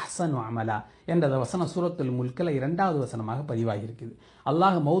அய்யுக்கும் அஹ்ஸனு அமலா என்ற வசனம் சூரத்துல் முல்க்ல 2வது வசனமாக பதிவாகி இருக்குது.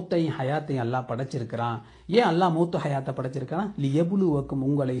 அல்லாஹ் மௌத்தையும் ஹயாத்தையும் அல்லாஹ் படைச்சிருக்கிறான். ஏன் அல்லாஹ் மௌத்து ஹயாத்தை படைச்சிருக்கிறான்? லியப்லுவக்கும்,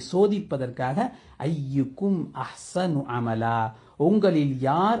 உங்களை சோதிப்பதற்காக, அய்யுக்கும் அஹ்ஸனு அமலா, உங்களில்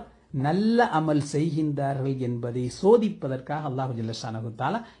யார் நல்ல அமல் செய்கின்றார்கள் என்பதை சோதிப்பதற்காக அல்லாஹு ஜல்ல ஷானஹு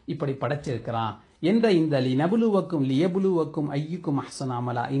தஆலா இப்படி படைச்சிருக்கிறான் என்ற இந்த லியபுலுவக்கும் அய்யுக்கும் அஹ்ஸனு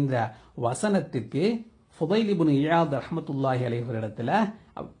அமலா என்ற வசனத்துக்கு ஃபுதைல் இப்னு இயாத் ரஹ்மத்துல்லாஹி அலைஹி இடத்துல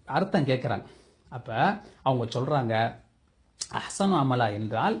அர்த்தம் கேட்கிறாங்க. அப்ப அவங்க சொல்றாங்க, அஹ்ஸனு அமலா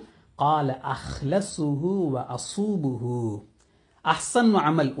என்றால் கால அஹ்லசுஹு வ அஸூபுஹு. அஹ்ஸன்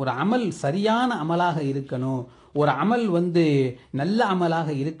அமல், ஒரு அமல் சரியான அமலாக இருக்கணும், ஒரு அமல் நல்ல அமலாக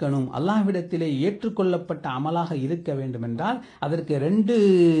இருக்கணும், அல்லாஹ்விடத்திலே ஏற்றுக்கொள்ளப்பட்ட அமலாக இருக்க வேண்டும் என்றால் அதற்கு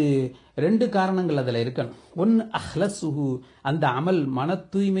ரெண்டு காரணங்கள் அதில் இருக்கணும். ஒன்று அஹ்லசுஹு, அந்த அமல் மன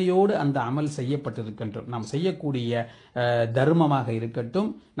தூய்மையோடு அந்த அமல் செய்யப்பட்டிருக்கின்றோம். நாம் செய்யக்கூடிய தர்மமாக இருக்கட்டும்,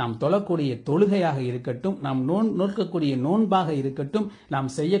 நாம் தொழக்கூடிய தொழுகையாக இருக்கட்டும், நாம் நோக்கக்கூடிய நோன்பாக இருக்கட்டும், நாம்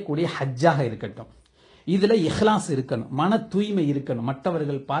செய்யக்கூடிய ஹஜ்ஜாக இருக்கட்டும், இதுல இஹ்லாஸ் இருக்கணும், மன தூய்மை இருக்கணும்.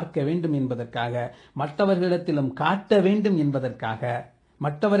 மற்றவர்கள் பார்க்க வேண்டும் என்பதற்காக, மற்றவர்களிடத்திலும் காட்ட வேண்டும் என்பதற்காக,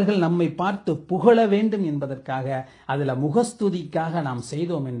 மற்றவர்கள் நம்மை பார்த்து புகழ வேண்டும் என்பதற்காக, அதுல முகஸ்துதிக்காக நாம்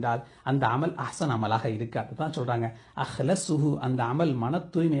செய்தோம் என்றால் அந்த அமல் அஹ்சன் அமலாக இருக்காது. தான் சொல்றாங்க அஹ்லசுஹு, அந்த அமல் மன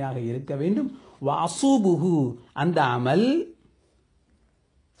தூய்மையாக இருக்க வேண்டும். வஅசூபுஹு, அந்த அமல்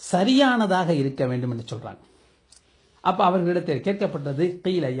சரியானதாக இருக்க வேண்டும் என்று சொல்றாங்க. அப்ப அவர்களிடத்தில் கேட்கப்பட்டது,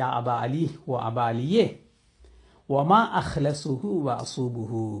 கீல யா அபா அலி, ஓ அபா அலியே, ஒமா அஹ்லசுஹு வ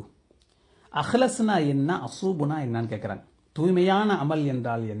அசூபுஹு. அஹ்லஸ்னா என்ன, அசூபுனா என்னன்னு கேட்கிறாங்க. தூய்மையான அமல்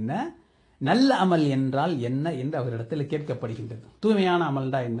என்றால் என்ன, நல்ல அமல் என்றால் என்ன என்று அவரிடத்தில் கேட்கப்படுகின்றது. தூய்மையான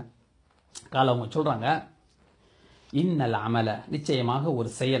அமல் தான் என்ன கால அவங்க சொல்றாங்க, இன்னல் அமல, நிச்சயமாக ஒரு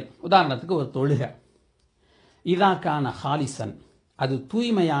செயல், உதாரணத்துக்கு ஒரு தொழுகை, இதாக்கான ஹாலிசன், அது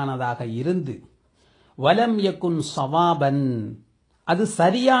தூய்மையானதாக இருந்து, வலம் யகுன் சவாபன், அது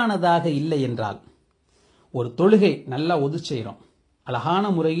சரியானதாக இல்லை என்றால், ஒரு தொழுகை நல்லா ஒது செய்கிறோம், அழகான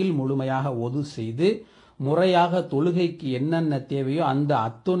முறையில் முழுமையாக ஒது செய்து முறையாக தொழுகைக்கு என்னென்ன தேவையோ அந்த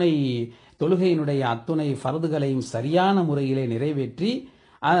தொழுகையினுடைய அத்துணை ஃபர்துகளையும் சரியான முறையிலே நிறைவேற்றி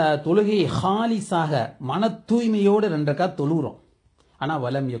தொழுகையை ஹாலிஸாக மன தூய்மையோடு 2 ரக்காத் தொழுகிறோம். ஆனால்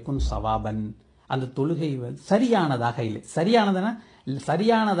வலம் யகுன் சவாபன், அந்த தொழுகை சரியானதாக இல்லை.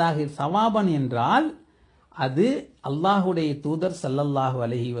 சரியானதாக சவாபன் என்றால் அது அல்லாஹுடைய தூதர் ஸல்லல்லாஹு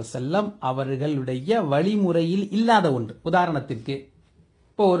அலைஹி வஸல்லம் அவர்களுடைய வழிமுறையில் இல்லாத ஒன்று. உதாரணத்திற்கு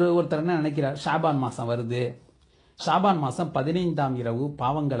இப்போ ஒருத்தர் என்ன நினைக்கிறார், ஷாபான் மாசம் வருது, ஷாபான் மாசம் 15ஆம் இரவு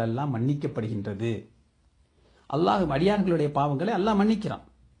பாவங்கள் எல்லாம் மன்னிக்கப்படுகின்றது, அல்லாஹ் அடியார்களுடைய பாவங்களை அல்லாஹ் மன்னிக்கிறான்,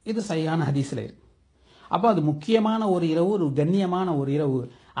 இது சரியான ஹதீஸ்ல இருக்கு. அப்போ அது முக்கியமான ஒரு இரவு, ஒரு கண்ணியமான ஒரு இரவு.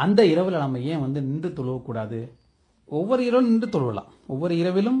 அந்த இரவுல நம்ம ஏன் நின்று தொழக்கூடாது? ஒவ்வொரு இரவும் நின்று தொழலாம், ஒவ்வொரு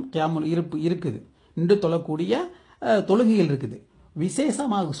இரவிலும் கியாமுல் இருக்குது, நின்று தொழக்கூடிய தொழுகைகள் இருக்குது.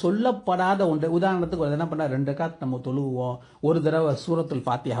 விசேஷமாக சொல்லப்படாத ஒன்று, உதாரணத்துக்கு என்ன பண்ண 2 ரக்காத் நம்ம தொழுவோம், ஒரு தடவை சூரத்துல்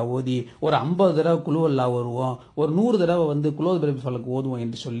ஃபாத்திஹா ஓதி, ஒரு 50 தடவை குலுவல்லா வருவோம், ஒரு 100 தடவை குலோத் பிரபி சொல்லுக்கு ஓதுவோம்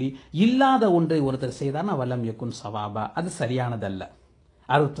என்று சொல்லி இல்லாத ஒன்றை ஒருத்தர் செய்தார்னா வல்லம் யகுன் சவாபா, அது சரியானதல்ல.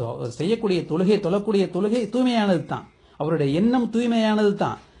 அது செய்யக்கூடிய தொழுகை, தொழக்கூடிய தொழுகை தூய்மையானது தான், அவருடைய எண்ணம் தூய்மையானது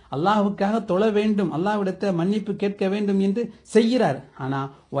தான், அல்லாஹ்வுக்காக தொழ வேண்டும், அல்லாஹ்விடத்தை மன்னிப்பு கேட்க வேண்டும் என்று செய்கிறார். ஆனா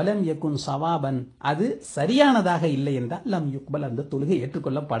வலம் யகுன் சவாபன், அது சரியானதாக இல்லை என்றால் லம் யுக்பல், அந்த தொழுகை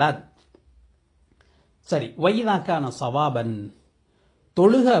ஏற்றுக்கொள்ளப்படாது. சரி, வைதாக்கான சவாபன்,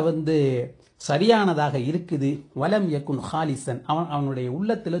 தொழுகை சரியானதாக இருக்குது, வலம் யகுன் ஹாலிசன், அவனுடைய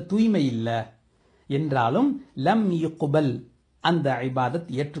உள்ளத்துல தூய்மை இல்லை என்றாலும் லம் யுக்பல், அந்த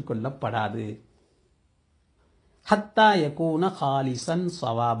இபாதத் ஏற்றுக்கொள்ளப்படாது. ஹத்தா யகூன ஹாலிசன்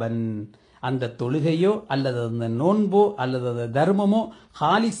சவாபன், அந்த தொழுகையோ அல்லது அந்த நோன்போ அல்லது அந்த தர்மமோ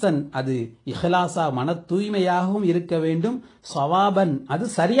ஹாலிசன், அது இஹ்லாசா மன தூய்மையாகவும் இருக்க வேண்டும், சவாபன், அது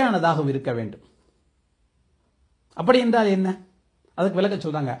சரியானதாகவும் இருக்க வேண்டும். அப்படி என்றால் என்ன, அதுக்கு விளக்க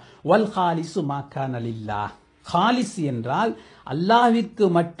சொல்றாங்க, வல் ஹாலிசு மா கான லில்லாஹ். ஹாலிஸ் என்றால் அல்லாஹ்விற்கு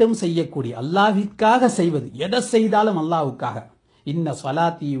மட்டும் செய்யக்கூடிய, அல்லாஹ்விற்காக செய்வது, எதை செய்தாலும் அல்லாஹ்வுக்காக. இன்ன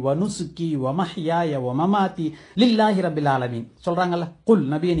ஸலாத்தி வ நுசுக்கி வ மஹ்யாய வ மமாத்தி லில்லாஹி ரப்பில் ஆலமீன் சொல்றாங்கல்ல. குல்,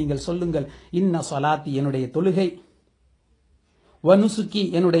 நபியே நீங்கள் சொல்லுங்கள், இன்ன ஸலாத்தி, என்னுடைய தொழுகை, வ நுசுக்கி,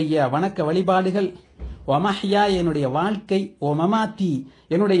 என்னுடைய வணக்க வழிபாடுகள், வ மஹ்யாய, என்னுடைய வாழ்க்கை, வ மமாத்தி,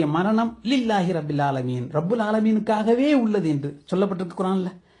 என்னுடைய மரணம், லில்லாஹி ரப்பில் ஆலமீன், ரப்புல் ஆலமீனுக்காகவே உள்ளது என்று சொல்லப்பட்டிருக்கு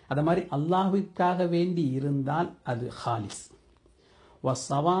குர்ஆன்ல. அது மாதிரி அல்லாஹ்விற்காக வேண்டி இருந்தால் அது ஹாலிஸ். வ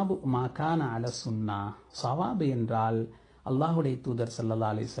ஸவாபு மா கான அல சுன்னா, ஸவாபு என்றால் அல்லாஹுடைய தூதர்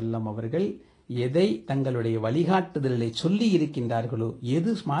ஸல்லல்லாஹு அலைஹி வஸல்லம் அவர்கள் எதை தங்களுடைய வழிகாட்டுதலை சொல்லி இருக்கின்றார்களோ,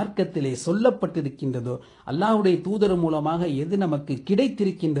 எது மார்க்கத்திலே சொல்லப்பட்டிருக்கின்றதோ, அல்லாஹுடைய தூதர் மூலமாக எது நமக்கு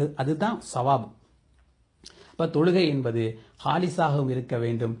கிடைத்திருக்கின்றது, அதுதான் ஸவாப். அப்ப தொழுகை என்பது ஹாலிஸாகவும் இருக்க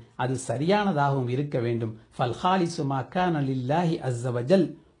வேண்டும், அது சரியானதாகவும் இருக்க வேண்டும். ஃபல் ஹாலிசு மா கான லில்லாஹி அஸ்ஸ வஜல்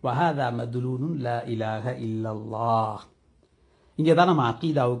வ ஹாதா மதுலூனுன் லா இலாஹ இல்லல்லாஹ். இங்கே தான் நம்ம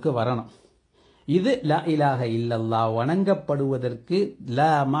அகீதாவுக்கு வரணும். இது லா இலாஹ இல்லல்லாஹ், வணங்கப்படுவதற்கு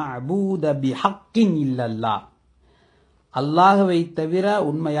லா மஅபூத பிஹக்கின் இல்லல்லாஹ், அல்லாஹ்வை தவிர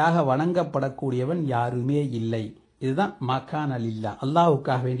உண்மையாக வணங்கப்படக்கூடியவன் யாருமே இல்லை. இதுதான் மகான் அலில்லா,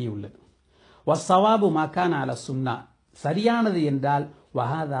 அல்லாஹ்வுக்காக வேண்டி உள்ளது. வஸ்ஸவாபு மகான் அல சுன்னா, சரியானது என்றால்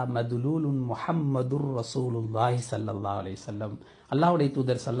வஹாதா மதுலூலுன் முஹம்மதுர் ரசூலுல்லாஹி ஸல்லல்லாஹு அலைஹி வஸல்லம். அல்லாஹ்வுடைய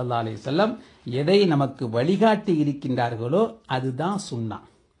தூதர் ஸல்லல்லாஹு அலைஹி வஸல்லம் எதை நமக்கு வழிகாட்டி இருக்கின்றார்களோ அதுதான் சுன்னா.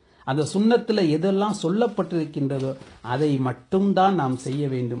 அந்த சுன்னத்தில் எதெல்லாம் சொல்லப்பட்டிருக்கின்றதோ அதை மட்டும்தான் நாம் செய்ய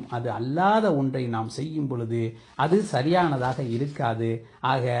வேண்டும். அது அல்லாத ஒன்றை நாம் செய்யும் பொழுது அது சரியானதாக இருக்காது.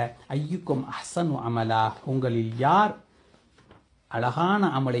 ஆக ஐயுக்கும் அஹ்சனு அமலா, உங்களில் யார் அழகான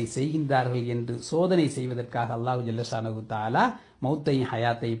அமலை செய்கின்றார்கள் என்று சோதனை செய்வதற்காக அல்லாஹ் ஜல்லஷானஹு தஆலா மௌத்தையும்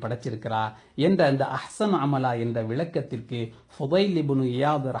ஹயாத்தை படைச்சிருக்கிறார் என்ற அந்த அஹ்சன் அமலா என்ற விளக்கத்திற்கு ஃபுதைல் இப்னு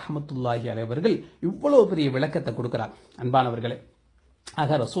இயாத் ரஹ்மத்துல்லாஹி அலைஹி அவர்கள் இவ்வளவு பெரிய விளக்கத்தை கொடுக்கிறார். அன்பானவர்களே,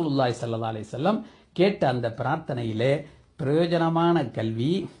 ஆக ரசூலுல்லாஹி ஸல்லல்லாஹு அலைஹி வஸல்லம் கேட்ட அந்த பிரார்த்தனையிலே பிரயோஜனமான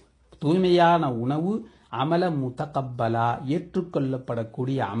கல்வி, தூய்மையான உணவு, அமல முத்தகப்பலா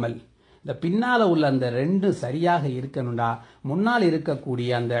ஏற்றுக்கொள்ளப்படக்கூடிய அமல், இந்த பின்னால உள்ள அந்த ரெண்டு சரியாக இருக்கணும்டா, முன்னால் இருக்கக்கூடிய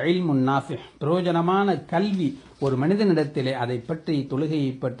அந்த இல்முன் நாஃபி பிரயோஜனமான கல்வி ஒரு மனிதனிடத்திலே அதை பற்றி,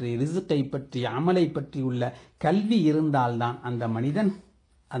 தொழுகையை பற்றி, ரிசுக்கை பற்றி, அமலை பற்றி உள்ள கல்வி இருந்தால்தான் அந்த மனிதன்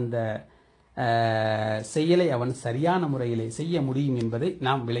அந்த செயலை அவன் சரியான முறையிலே செய்ய முடியும் என்பதை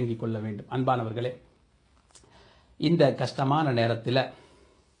நாம் விளங்கிக் கொள்ள வேண்டும். அன்பானவர்களே, இந்த கஷ்டமான நேரத்தில்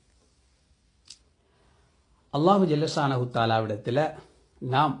அல்லாஹு ஜல்லஷானஹு தஆலாவிடத்தில்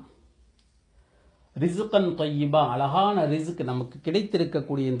நாம் ரிசுக்கன் தொய்யிபா, அழகான ரிசுக் நமக்கு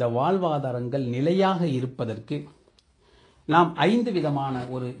கிடைத்திருக்கக்கூடிய இந்த வாழ்வாதாரங்கள் நிலையாக இருப்பதற்கு நாம் 5 விதமான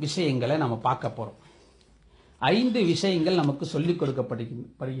ஒரு விஷயங்களை நம்ம பார்க்க போறோம். 5 விஷயங்கள் நமக்கு சொல்லிக்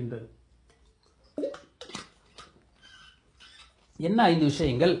கொடுக்கப்படுகின்றது. என்ன 5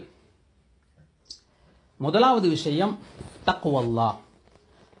 விஷயங்கள்? முதலாவது விஷயம் தக்வல்லாஹ்,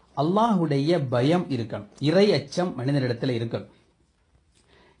 அல்லாஹ்வுடைய பயம் இருக்கணும், இறை அச்சம் மனிதனிடத்தில் இருக்கணும்.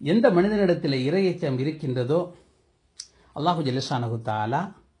 எந்த மனிதனிடத்தில் இறை அச்சம் இருக்கின்றதோ அல்லாஹு ஜல்லஷானஹு தஆலா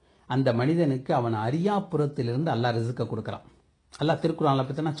அந்த மனிதனுக்கு அவன் அறியாப்புறத்திலிருந்து அல்லாஹ் ரிஸ்க கொடுக்கிறான். அல்லாஹ் திருக்குர்ஆன்ல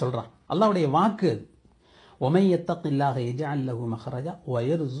பத்தினா சொல்றான், அல்லாஹ்வுடைய வாக்கு அது. وَمَن يَتَّقِ اللَّهَ يَجْعَل لَّهُ مَخْرَجًا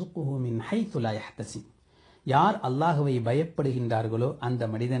وَيَرْزُقْهُ مِنْ حَيْثُ லா يَحْتَسِبُ. யார் அல்லாஹ்வை பயப்படுகின்றார்களோ அந்த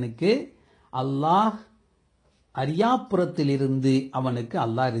மனிதனுக்கு அல்லாஹ் அறியாப்புறத்திலிருந்து அவனுக்கு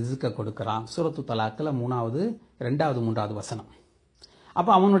அல்லாஹ் ரிஸ்க கொடுக்கிறான். சூரத்து தலாக்ல 3வது 2வது 3வது வசனம். அப்ப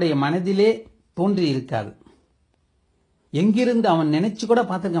அவனுடைய மனதிலே தோன்றி இருக்காது, எங்கிருந்து அவன் நினைச்சு கூட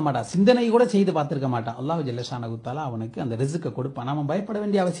பார்த்திருக்க மாட்டான், சிந்தனை கூட செய்து பார்த்திருக்க மாட்டான். அல்லாஹ் ஜல்லஷானஹு தஆலா அவனுக்கு அந்த ரிஸ்க கொடுப்பான். நாம பயப்பட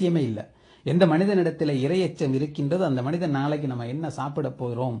வேண்டிய அவசியமே இல்லை. எந்த மனிதனிடத்தில் இறையச்சம் இருக்கின்றதோ அந்த மனிதன் நாளைக்கு நம்ம என்ன சாப்பிட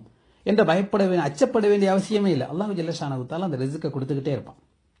போகிறோம் என்று அச்சப்பட வேண்டிய அவசியமே இல்லை. அல்லாஹ் ஜல்லஷானஹு தஆலா அந்த ரிஸ்க கொடுத்துக்கிட்டே இருப்பான்.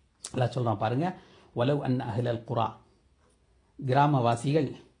 அல்லாஹ் சொல்றான் பாருங்க, வலவ் அன் அஹ்லல் குரா,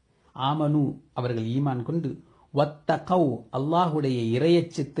 கிராமவாசிகள், ஆமனு அவர்கள் ஈமான் கொண்டு, வத்தகவ் அல்லாஹ்வுடைய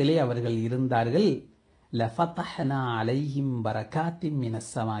இறையச்சத்திலே அவர்கள் இருந்தார்கள், லஃபதஹ்னா அலைஹிம் பரகாத்தின் மினஸ்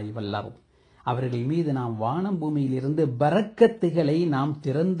ஸமாஇ வல் அர்த், அவர்கள் மீது நாம் வானம் பூமியிலிருந்து பரக்கத்துகளை நாம்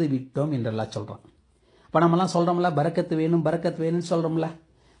திறந்து விட்டோம் என்று அல்லாஹ் சொல்றான். இப்ப நம்மலாம் சொல்றோம்ல, பரக்கத்து வேணும் பரக்கத்து வேணும்னு சொல்றோம்ல.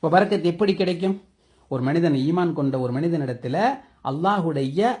 இப்ப பரக்கத்து எப்படி கிடைக்கும்? ஒரு மனிதன் ஈமான் கொண்ட ஒரு மனிதனிடத்துல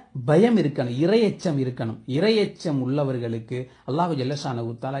அல்லாஹ்வுடைய பயம் இருக்கணும், இறையச்சம் இருக்கணும். இறையச்சம் உள்ளவர்களுக்கு அல்லாஹ்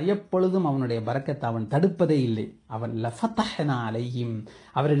ஜல்லஷானஹு தஆலா எப்பொழுதும் அவனுடைய பரக்கத்தை அவன் தடுப்பதே இல்லை. அவன் லஃபதஹ்னா அலைஹிம்,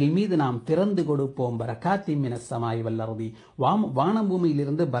 அவர்கள் மீது நாம் திறந்து கொடுப்போம், பரகாத்தின் மினஸ் ஸமாஇ வல் அர்தி, வானம்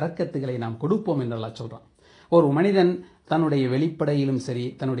பூமியிலிருந்து பரக்கத்துகளை நாம் கொடுப்போம் என்று அல்லாஹ் சொல்றான். ஒரு மனிதன் தன்னுடைய வெளிப்படையிலும் சரி,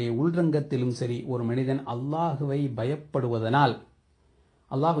 தன்னுடைய உள்ரங்கத்திலும் சரி, ஒரு மனிதன் அல்லாஹுவை பயப்படுவதனால்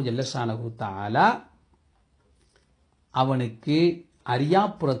அல்லாஹு ஜல்லஷானஹு தஆலா அவனுக்கு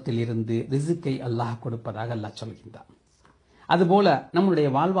அறியாப்புறத்தில் இருந்து ரிசுக்கை அல்லாஹ் கொடுப்பதாக அல்லாஹ் சொல்கின்றான். அதுபோல நம்முடைய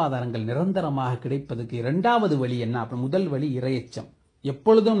வாழ்வாதாரங்கள் நிரந்தரமாக கிடைப்பதற்கு 2வது வழி என்ன? அப்ப முதல் வழி இறையச்சம்.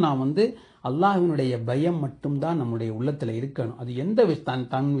 எப்பொழுதும் நாம் அல்லாஹ்வினுடைய பயம் மட்டும்தான் நம்முடைய உள்ளத்தில் இருக்கணும். அது எந்த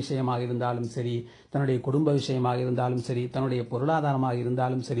தன் விஷயமாக இருந்தாலும் சரி, தன்னுடைய குடும்ப விஷயமாக இருந்தாலும் சரி, தன்னுடைய பொருளாதாரமாக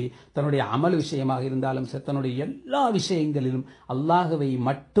இருந்தாலும் சரி, தன்னுடைய அமல் விஷயமாக இருந்தாலும் சரி, தன்னுடைய எல்லா விஷயங்களிலும் அல்லாஹ்வை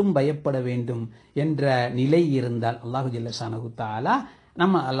மட்டும் பயப்பட வேண்டும் என்ற நிலை இருந்தால் அல்லாஹு ஜல்லஷானஹு தஆலா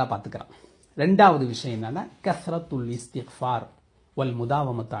நம்ம அல்லாஹ் பார்த்துக்கிறான். 2வது விஷயம் என்னன்னா கஸ்ரத்துல் இஸ்திக்ஃபார் வல்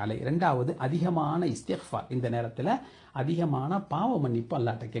முதாவமத்து அலை. 2வது அதிகமான இஸ்திக்ஃபார். இந்த நேரத்தில் அதிகமான பாவ மன்னிப்பு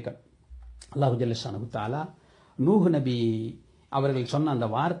அல்லாஹ்ட்ட கேட்கணும். அல்லாஹு ஜல்லஷானஹு தஆலா நூஹ் நபி அவர்கள் சொன்ன அந்த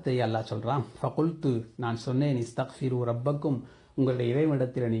வார்த்தையை அல்லாஹ் சொல்றான், ஃபகுல்து, நான் சொன்னேன், இஸ்தக்ஃபிரு ரப்பக்கும், உங்களுடைய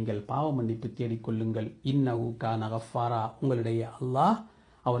இறைவனிடத்தில் நீங்கள் பாவ மன்னிப்பு தேடிக்கொள்ளுங்கள், இன்னஹு கான கஃபாரா, உங்களுடைய அல்லாஹ்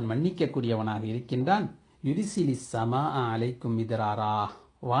அவன் மன்னிக்கக்கூடியவனாக இருக்கின்றான், யுரிசிலிஸ் ஸமாஅ அலைக்கும் மிதராரா,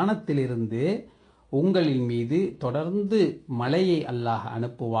 வானத்திலிருந்து உங்களின் மீது தொடர்ந்து மழையை அல்லாஹ்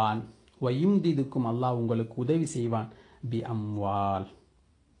அனுப்புவான், வயும்திதுக்கும், அல்லாஹ் உங்களுக்கு உதவி செய்வான், பி அம்வால்,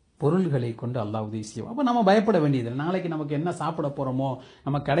 பொருள்களை கொண்டு அல்லாஹ் உதவி செய்வோம். அப்போ நம்ம பயப்பட வேண்டியது, நாளைக்கு நமக்கு என்ன சாப்பிட போறோமோ,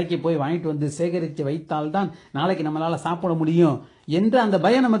 நம்ம கடைக்கு போய் வாங்கிட்டு வந்து சேகரித்து வைத்தால்தான் நாளைக்கு நம்மளால சாப்பிட முடியும் என்ற அந்த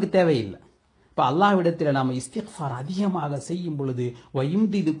பயம் நமக்கு தேவையில்லை. இப்போ அல்லாஹ்விடத்தில் நாம் இஸ்திக்ஃபார் அதிகமாக செய்யும் பொழுது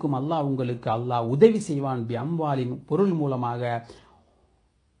வயும்திதுக்கும் அல்லாஹ் உங்களுக்கு அல்லாஹ் உதவி செய்வான். அம்வாலின் பொருள் மூலமாக,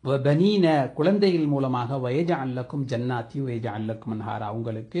 பனீன குழந்தைகள் மூலமாக, வயஜஅல் லக்கும் ஜன்னாத்தி வயஜஅல் லக்கும் அன்ஹாரா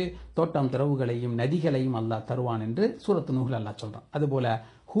உங்களுக்கு தோட்டம் திறவுகளையும் நதிகளையும் அல்லாஹ் தருவான் என்று சூரத்து நூஹ்ல அல்லாஹ் சொல்றான். அதுபோல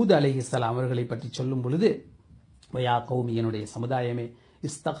ஹூத் அலைஹிஸ்ஸலாம் அவர்களை பற்றி சொல்லும் பொழுது வயா கௌமி என்னுடைய சமுதாயமே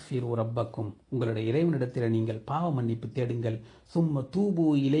இஸ்தக்ஃபிரு ரப்பக்கும் உங்களுடைய இறைவனிடத்தில் நீங்கள் பாவ மன்னிப்பு தேடுங்கள். சும்ம தூபு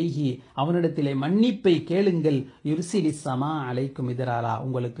இலைஹி அவனிடத்திலே மன்னிப்பை கேளுங்கள். யுர்சிலிஸ் ஸமா அலைக்கும் இதராரா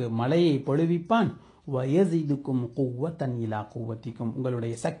உங்களுக்கு மழையை பொழிவிப்பான். வயசிதுக்கும் குவ்வத்தன் இலா குவத்திக்கும்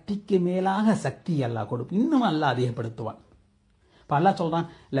உங்களுடைய சக்திக்கு மேலாக சக்தி அல்லாஹ் கொடுக்கும், இன்னும் அல்லாஹ் அதிகப்படுத்துவான். இப்போ அல்லாஹ் சொல்றான்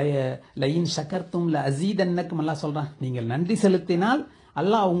லயின் ஷக்கர்த்தும் ல அஸீதன்னக்கும் அல்லாஹ் சொல்றான், நீங்கள் நன்றி செலுத்தினால்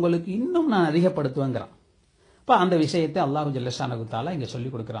அல்லாஹ் உங்களுக்கு இன்னும் நான் அதிகப்படுத்துவேங்கிறான். இப்போ அந்த விஷயத்தை அல்லாஹு ஜல்லஷானஹு தஆலா இங்கே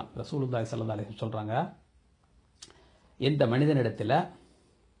சொல்லிக் கொடுக்குறான். ரசூலுல்லாஹி ஸல்லல்லாஹு அலைஹி வஸல்லம் சொல்றாங்க, எந்த மனிதனிடத்தில்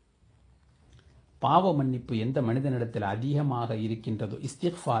பாவ மன்னிப்பு எந்த மனிதனிடத்தில் அதிகமாக இருக்கின்றதோ,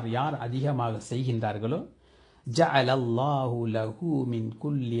 இஸ்திக்ஃபார் யார் அதிகமாக செய்கின்றார்களோ, ஜஅலல்லாஹு லஹு மின்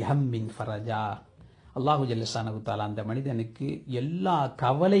குல்லி ஹம்மின் ஃபரஜா அல்லாஹு ஜல்லஷானஹு தஆலா அந்த மனிதனுக்கு எல்லா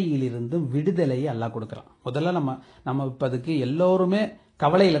கவலையிலிருந்தும் விடுதலையை அல்லாஹ் கொடுக்குறான். முதல்ல நம்ம இப்போ அதுக்கு எல்லோருமே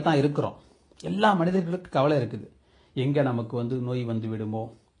கவலையில தான் இருக்கிறோம். எல்லா மனிதர்களுக்கும் கவலை இருக்குது. எங்கே நமக்கு நோய் வந்து விடுமோ,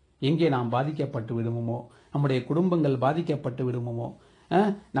 எங்கே நாம் பாதிக்கப்பட்டு விடுமோ, நம்முடைய குடும்பங்கள் பாதிக்கப்பட்டு விடுமோ,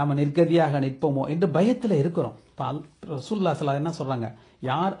 நாம் நிர்கதியாக நிற்போமோ என்று பயத்தில் இருக்கிறோம். ரசூலுல்லாஹி ஸல்லல்லாஹு அலைஹி என்ன சொல்றாங்க,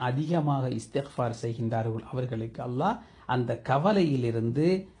 யார் அதிகமாக இஸ்திக்ஃபார் செய்கின்றார்கள் அவர்களுக்கு அல்லாஹ் அந்த கவலையிலிருந்து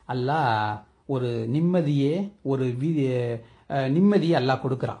அல்லாஹ் ஒரு நிம்மதியை அல்லாஹ்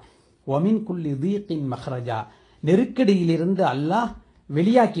கொடுக்கிறான். வமின் குல்லி தீகின் மஹ்ரஜா நெருக்கடியிலிருந்து அல்லாஹ்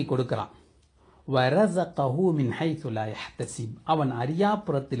வெளியாக்கி கொடுக்கிறான். வரஸகஹு மின் ஹைஸு லா யஹ்தஸிப் அவன்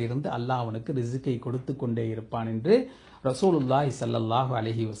அறியாப்புறத்திலிருந்து அல்லாஹ் அவனுக்கு ரிஸ்கை கொடுத்து கொண்டே இருப்பான் என்று ரசூலுல்லாஹி ஸல்லல்லாஹு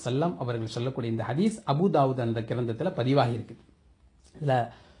அலைஹி வஸல்லம் அவர்கள் சொல்லக்கூடிய இந்த ஹதீஸ் அபூ தாவூத் அந்த கிரந்தத்தில் பதிவாகி இருக்குது. இதில்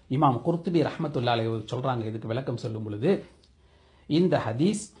இமாம் குர்துபி ரஹ்மத்துல்லாஹி அலைஹி சொல்றாங்க, இதுக்கு விளக்கம் சொல்லும் பொழுது இந்த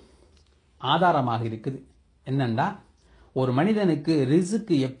ஹதீஸ் ஆதாரமாக இருக்குது. என்னண்டா, ஒரு மனிதனுக்கு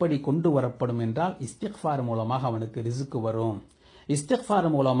ரிஸ்க் எப்படி கொண்டு வரப்படும் என்றால் இஸ்திக்ஃபார் மூலமாக அவனுக்கு ரிஸ்க் வரும். இஸ்திக்ஃபார்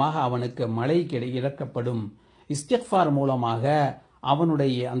மூலமாக அவனுக்கு மழை இறக்கப்படும். இஸ்திக்ஃபார் மூலமாக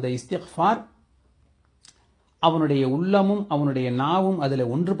அவனுடைய அந்த இஸ்திக்ஃபார் அவனுடைய உள்ளமும் அவனுடைய நாவும்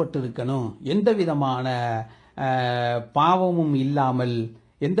அதில் ஒன்றுபட்டு இருக்கணும். எந்த விதமான பாவமும் இல்லாமல்,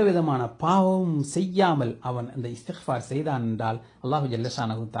 எந்த விதமான பாவமும் செய்யாமல் அவன் அந்த இஸ்திக்ஃபார் செய்தான் என்றால் அல்லாஹு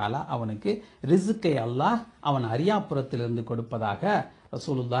ஜல்லஷானஹு தஆலா அவனுக்கு ரிஸ்கை அல்லாஹ் அவன் அறியாப்புறத்திலிருந்து கொடுப்பதாக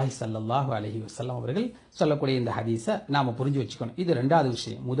ரசூலுல்லாஹி ஸல்லல்லாஹு அலைஹி வஸல்லம் அவர்கள் சொல்லக்கூடிய இந்த ஹதீஸை நாம புரிஞ்சு வச்சுக்கணும். இது ரெண்டாவது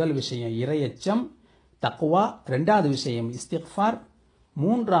விஷயம். முதல் விஷயம் இறையச்சம், தக்வா. ரெண்டாவது விஷயம் இஸ்திக்ஃபார்.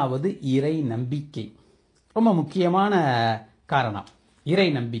 மூன்றாவது இறை நம்பிக்கை. ரொம்ப முக்கியமான காரணம் இறை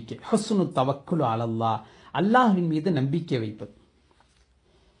நம்பிக்கை. ஹுஸ்னு தவக்குல் அலல்லாஹ் அல்லாஹ்வின் மீது நம்பிக்கை வைப்பது.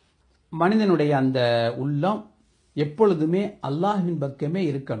 மனிதனுடைய அந்த உள்ளம் எப்பொழுதுமே அல்லாஹ்வின் பக்கமே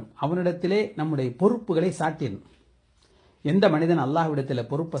இருக்கணும். அவனிடத்திலே நம்முடைய பொறுப்புகளை சாட்டிடணும். எந்த மனிதன் அல்லாஹ்விடத்தில்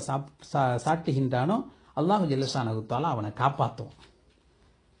பொறுப்பை சாட்டுகின்றானோ அல்லாஹு ஜல்லஷானஹு தஆலா அவனை காப்பாற்றுவான்.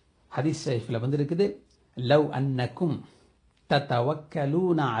 ஹதீஸ் ஷரீஃபில் வந்திருக்குது, லவ் அன்னக்கும்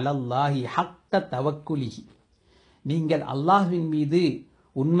ததவக்கலூன அலல்லாஹி ஹக்க தவக்குலிஹி நீங்கள் அல்லாஹ்வின் மீது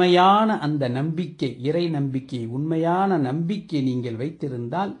உண்மையான அந்த நம்பிக்கை, இறை நம்பிக்கை, உண்மையான நம்பிக்கை நீங்கள்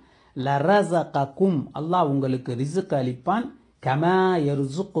வைத்திருந்தால் லரஸககும் அல்லாஹ் உங்களுக்கு ரிஸ்க் அளிப்பான். கமா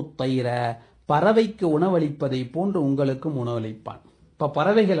யர்ஸுகுத் தைர பறவைக்கு உணவளிப்பதை போன்று உங்களுக்கும் உணவளிப்பான். இப்போ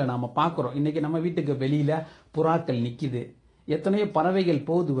பறவைகளை நாம் பார்க்குறோம். இன்னைக்கு நம்ம வீட்டுக்கு வெளியில புறாக்கள் நிற்கிது, எத்தனையோ பறவைகள்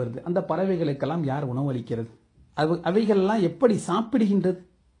போது வருது. அந்த பறவைகளுக்கெல்லாம் யார் உணவளிக்கிறது? அவைகளெல்லாம் எப்படி சாப்பிடுகின்றது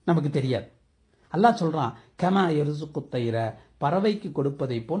நமக்கு தெரியாது. அல்லாஹ் சொல்றான், கமா யர்ஸுகுத் தைர பறவைக்கு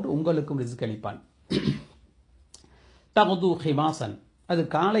கொடுப்பதை போன்று உங்களுக்கும் ரிஸ்க் அளிப்பான். தகுது ஹிமாசன் அது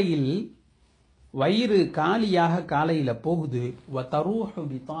காலையில் வயிறு காலியாக காலையில போகுது. வதரூஹு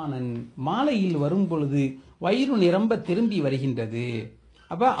பிதானன் மாலையில் வரும் பொழுது வயிறு நிரம்ப திரும்பி வருகின்றது.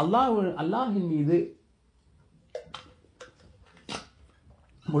 அப்ப அல்லாஹ்வின் மீது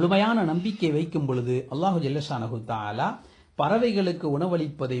முழுமையான நம்பிக்கை வைக்கும் பொழுது அல்லாஹு ஜல்லஷானஹு தஆலா பறவைகளுக்கு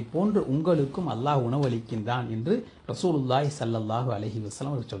உணவளிப்பதை போன்று உங்களுக்கும் அல்லாஹ் உணவளிக்கின்றான் என்று ரசூலுல்லாஹி ஸல்லல்லாஹு அலைஹி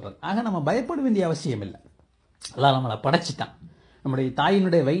வஸல்லம் சொல்றார். ஆக நம்ம பயப்பட வேண்டிய அவசியம் இல்லை. அல்லாஹ் நம்மளை படைச்சிட்டான். நம்முடைய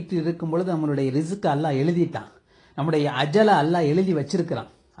தாயினுடைய வயிற்றில் இருக்கும் பொழுது நம்மளுடைய ரிஸ்க் அல்லாஹ் எழுதிட்டான். நம்முடைய அஜலை அல்லாஹ் எழுதி வச்சிருக்கிறான்.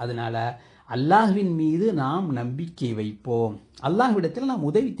 அதனால அல்லாஹ்வின் மீது நாம் நம்பிக்கை வைப்போம். அல்லாஹ்விடத்தில் நாம்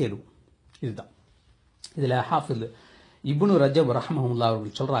உதவி தேடுவோம். இதுதான் இதில் ஹாஃபில் இப்னு ரஜப் ரஹ்மஹுல்லாஹ்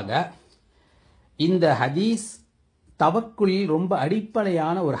அவர்கள் சொல்றாங்க, இந்த ஹதீஸ் தவக்குலில் ரொம்ப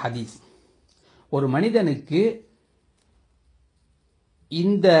அடிப்படையான ஒரு ஹதீஸ். ஒரு மனிதனுக்கு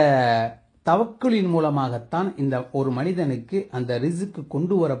இந்த தவக்குலின் மூலமாகத்தான் இந்த ஒரு மனிதனுக்கு அந்த ரிஸ்க்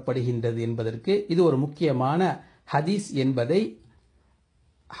கொண்டு வரப்படுகின்றது என்பதற்கு இது ஒரு முக்கியமான ஹதீஸ் என்பதை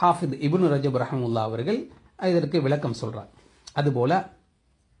ஹாஃபித் இப்னு ரஜப் ரஹ்மத்துல்லாஹி அவர்கள் இதற்கு விளக்கம் சொல்றார். அதுபோல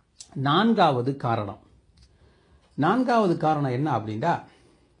நான்காவது காரணம் என்ன அப்படின்னா,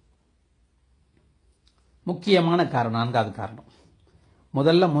 முக்கியமான காரணம் நான்காவது காரணம்.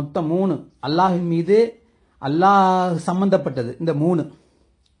 முதல்ல மொத்தம் 3 அல்லாஹ்வின் மீது அல்லாஹ் சம்பந்தப்பட்டது, இந்த 3.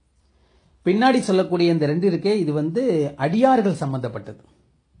 பின்னாடி சொல்லக்கூடிய இந்த 2 இருக்கே, இது அடியார்கள் சம்பந்தப்பட்டது.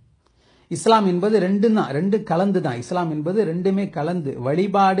 இஸ்லாம் என்பது 2 கலந்து தான். இஸ்லாம் என்பது 2மே கலந்து,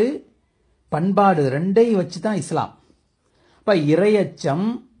 வழிபாடு பண்பாடு 2ஐயும் வச்சு தான் இஸ்லாம். இப்ப இறையச்சம்,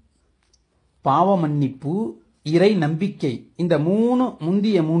 பாவ மன்னிப்பு, இறை நம்பிக்கை, இந்த 3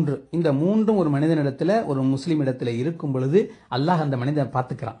 முந்திய 3 இந்த 3ம் ஒரு மனிதனிடத்துல, ஒரு முஸ்லிம் இடத்துல இருக்கும் பொழுது அல்லாஹ் அந்த மனிதனை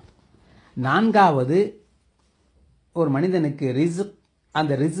பார்த்துக்கிறான். 4வது ஒரு மனிதனுக்கு ரிஸ்க்,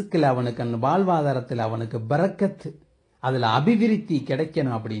 அந்த ரிஸ்கில் அவனுக்கு அந்த வாழ்வாதாரத்தில் அவனுக்கு பரக்கத், அதுல அபிவிருத்தி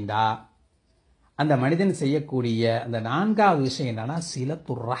கிடைக்கணும் அப்படின்னா அந்த மனிதன் செய்யக்கூடிய அந்த 4வது விஷயம் என்னன்னா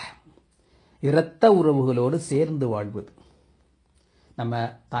சிலத்துர் ரஹ்ம், இரத்த உறவுகளோடு சேர்ந்து வாழ்வது. நம்ம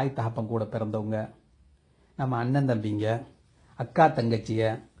தாய் தகப்பன் கூட பிறந்தவங்க, நம்ம அண்ணன் தம்பிங்க, அக்கா தங்கச்சிய,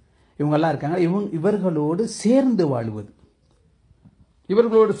 இவங்கெல்லாம் இருக்காங்க, இவர்களோடு சேர்ந்து வாழுவது.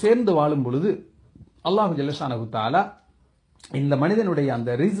 இவர்களோடு சேர்ந்து வாழும் பொழுது அல்லாஹ் ஜல்லஷானஹு தஆலா இந்த மனிதனுடைய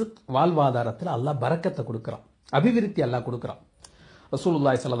அந்த ரிஸ்க் வாழ்வாதாரத்தில் அல்லாஹ் பரக்கத்தை கொடுக்கிறான், அபிவிருத்தி அல்லாஹ் கொடுக்கிறான்.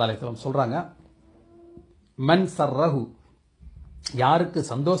 ரசூலுல்லாஹி ஸல்லல்லாஹு அலைஹி வஸல்லம் சொல்றாங்க, மன் சர்ரஹு, யாருக்கு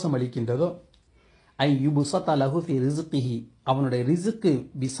சந்தோஷம் அளிக்கின்றதோ, ஐ யுபஸத லஹு ஃபி ரிஸ்கிஹி, அவனுடைய ரிஸ்க்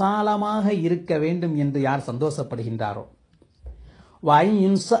விசாலமாக இருக்க வேண்டும் என்று யார் சந்தோஷப்படுகின்றாரோ, வஐ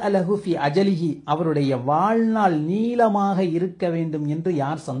யுன்ஸலஹு ஃபி அஜலிஹி, அவருடைய வாழ்நாள் நீளமாக இருக்க வேண்டும் என்று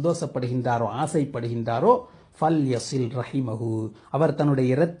யார் சந்தோஷப்படுகின்றாரோ, ஆசைப்படுகின்றாரோ, ஃபல் யஸில் ரஹிமஹு, அவர் தன்னுடைய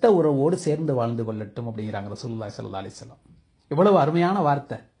இரத்த உறவோடு சேர்ந்து வாழ்ந்து கொள்ளட்டும் அப்படிங்கிறாங்க ரசூலுல்லாஹி ஸல்லல்லாஹு அலைஹி வஸல்லம். இவ்வளவு அருமையான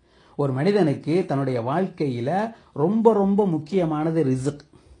வார்த்தை. ஒரு மனிதனுக்கு தன்னுடைய வாழ்க்கையில ரொம்ப ரொம்ப முக்கியமானது ரிஸ்க்.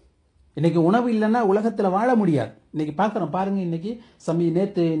 இன்னைக்கு உணவு இல்லைன்னா உலகத்துல வாழ முடியாது. இன்னைக்கு பார்க்கிறோம் பாருங்க, இன்னைக்கு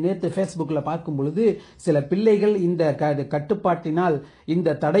நேத்து ஃபேஸ்புக்கில் பார்க்கும் பொழுது சில பிள்ளைகள் இந்த கட்டுப்பாட்டினால்,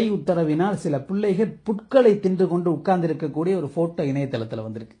 இந்த தடை உத்தரவினால் சில பிள்ளைகள் புட்களை தின்று கொண்டு உட்கார்ந்து இருக்கக்கூடிய ஒரு போட்டோ இணையதளத்தில்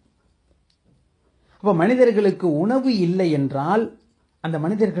வந்திருக்கு. அப்ப மனிதர்களுக்கு உணவு இல்லை என்றால் அந்த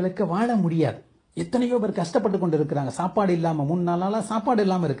மனிதர்களுக்கு வாழ முடியாது. எத்தனையோ பேர் கஷ்டப்பட்டு கொண்டு இருக்கிறாங்க, சாப்பாடு இல்லாம 3 நாளால சாப்பாடு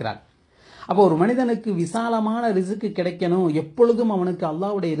இல்லாம இருக்கிறாங்க. அப்போ ஒரு மனிதனுக்கு விசாலமான ரிஸ்க் கிடைக்கணும், எப்பொழுதும் அவனுக்கு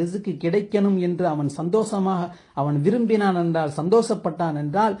அல்லாஹ்வுடைய ரிஸ்க் கிடைக்கணும் என்று அவன் சந்தோஷமாக அவன் விரும்பினான் என்றால், சந்தோஷப்பட்டான்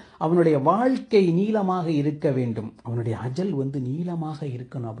என்றால், அவனுடைய வாழ்க்கை நீளமாக இருக்க வேண்டும், அவனுடைய அஜல் நீளமாக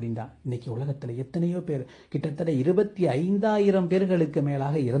இருக்கணும். அப்படின்னா இன்னைக்கு உலகத்துல எத்தனையோ பேர், கிட்டத்தட்ட 25,000 பேர்களுக்கு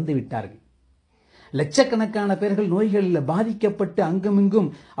மேலாக இறந்து விட்டார்கள். லட்சக்கணக்கான பேர்கள் நோய்களில் பாதிக்கப்பட்டு அங்குமிங்கும்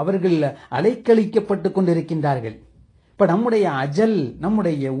அவர்கள் அலைக்கழிக்கப்பட்டு கொண்டிருக்கின்றார்கள். இப்ப நம்முடைய அஜல்,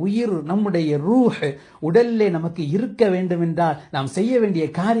 நம்முடைய உயிர், நம்முடைய ரூஹ் உடல்லே நமக்கு இருக்க வேண்டும் என்றால் நாம் செய்ய வேண்டிய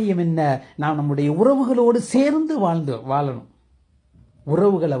காரியம் என்ன? நாம் நம்முடைய உறவுகளோடு சேர்ந்து வாழணும்.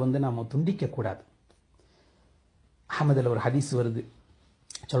 உறவுகளை நாம துண்டிக்க கூடாது. அஹமதுல ஒரு ஹதீஸ் வருது,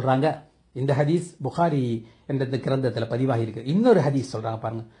 சொல்றாங்க, இந்த ஹதீஸ் புகாரி என்ற கிரந்தத்தில் பதிவாகி இருக்கு. இன்னொரு ஹதீஸ் சொல்றாங்க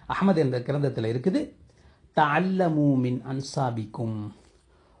பாருங்க, அஹமது என்ற கிரந்தத்தில் இருக்குது, தஅல்லமு மின் அன்சாபிக்கும்,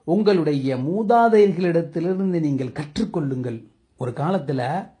 உங்களுடைய மூதாதையர்களிடத்திலிருந்து நீங்கள் கற்றுக்கொள்ளுங்கள். ஒரு காலத்துல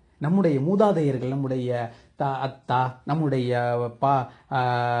நம்முடைய மூதாதையர்கள், நம்முடைய அத்தா, நம்முடைய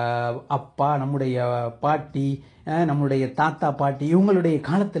அப்பா, நம்முடைய பாட்டி, நம்முடைய தாத்தா பாட்டி, இவங்களுடைய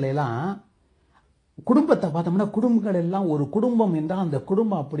காலத்துல எல்லாம் குடும்பத்தை பார்த்தோம்னா, குடும்பங்கள் எல்லாம் ஒரு குடும்பம் என்றால் அந்த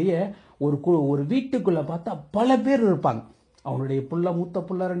குடும்பம் அப்படியே ஒரு வீட்டுக்குள்ள பார்த்தா பல பேர் இருப்பாங்க. அவங்களுடைய புள்ள, மூத்த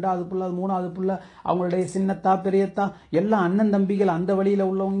புள்ள, 2வது புள்ள, 3வது புள்ள, அவங்களுடைய சின்னத்தா பெரியத்தா, எல்லா அண்ணன் தம்பிகள், அந்த வழியில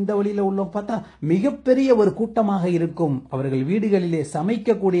உள்ளவங்க இந்த வழியில உள்ளவங்க பார்த்தா மிகப்பெரிய ஒரு கூட்டமாக இருக்கும். அவர்கள் வீடுகளிலே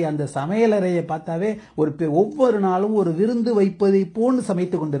சமைக்கக்கூடிய அந்த சமையலறையை பார்த்தாவே ஒவ்வொரு நாளும் ஒரு விருந்து வைப்பதை போன்று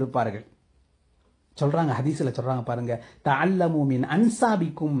சமைத்து கொண்டிருப்பார்கள். சொல்றாங்க, ஹதீஸ்ல சொல்றாங்க பாருங்க, தஅல்லமு மின்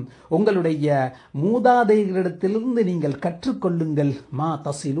அன்சாபிக்கும், உங்களுடைய மூதாதையர்களிடத்திலிருந்து நீங்கள் கற்றுக்கொள்ளுங்கள், மா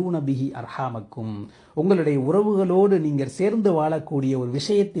தஸிலூன பிஹி அர்ஹாமக்கும், உங்களுடைய உறவுகளோடு நீங்கள் சேர்ந்து வாழக்கூடிய ஒரு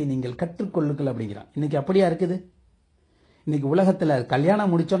விஷயத்தை நீங்கள் கற்றுக்கொள்ளுங்கள் அப்படிங்கிறான். இன்னைக்கு அப்படியா இருக்குது? இன்னைக்கு உலகத்துல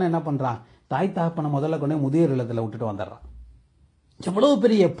கல்யாணம் முடிச்சோன்னா என்ன பண்றான்? தாய் தகப்பனை முதல்ல கொண்டு முதியோர் இல்லத்துல விட்டுட்டு வந்துடுறான். எவ்வளவு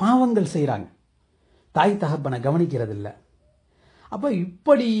பெரிய பாவங்கள் செய்யறாங்க, தாய் தகப்பனை கவனிக்கிறது இல்லை. அப்ப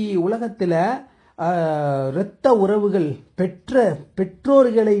இப்படி உலகத்துல இரத்த உறவுகள்,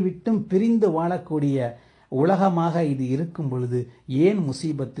 பெற்றோர்களை விட்டும் பிரிந்து வாழக்கூடிய உலகமாக இது இருக்கும் பொழுது ஏன்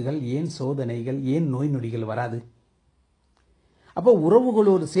முசீபத்துகள், ஏன் சோதனைகள், ஏன் நோய் நொடிகள் வராது? அப்போ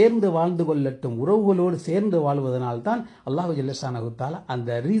உறவுகளோடு சேர்ந்து வாழ்ந்து கொள்ளட்டும். உறவுகளோடு சேர்ந்து வாழ்வதனால்தான் அல்லாஹு ஜல்லஷானஹு தஆலா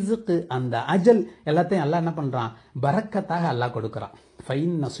அந்த ரிஸ்க், அந்த அஜல் எல்லாத்தையும் அல்லாஹ் என்ன பண்றான்? பரக்கத்தாக அல்லாஹ் கொடுக்கிறான்.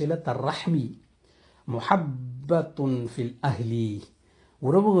 Fine சிலத்தர் ரஹ்மி முஹப்பத்துன் fill அஹ்லி.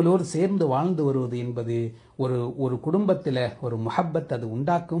 உறவுகளோடு சேர்ந்து வாழ்ந்து வருவது என்பது ஒரு குடும்பத்தில் ஒரு முஹப்பத் அது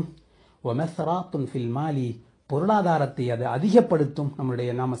உண்டாக்கும். ஒமஸ்ராத்துன் ஃபில் மாலி, பொருளாதாரத்தை அது அதிகப்படுத்தும்.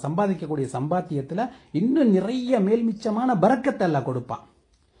 நாம சம்பாதிக்கக்கூடிய சம்பாத்தியத்தில் இன்னும் நிறைய மேல்மிச்சமான பரக்கத்தை எல்லாம் கொடுப்பான்.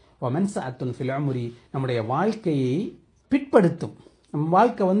 ஒமன்சாத்துன் ஃபில் உம்ரி, நம்முடைய வாழ்க்கையை பிற்படுத்தும். நம்ம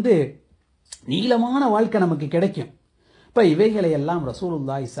வாழ்க்கை நீளமான வாழ்க்கை நமக்கு கிடைக்கும். இப்போ இவைகளை எல்லாம்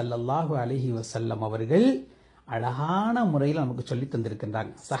ரசூலுல்லாஹி ஸல்லல்லாஹு அலைஹி வஸல்லம் அவர்கள் அழகான முறையில் நமக்கு சொல்லி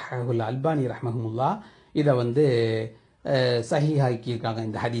தந்திருக்கின்றாங்க. ஸஹீஹுல் அல்பானி ரஹ்மஹுல்லாஹ் இதை சஹீஹாக்கியிருக்காங்க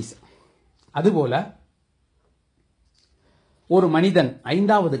இந்த ஹதீஸ். அதுபோல ஒரு மனிதன்,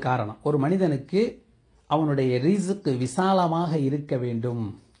 5வது காரணம், ஒரு மனிதனுக்கு அவனுடைய ரிஸ்க் விசாலமாக இருக்க வேண்டும்,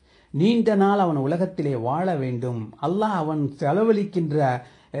 நீண்ட நாள் அவன் உலகத்திலே வாழ வேண்டும். அல்லாஹ் அவன்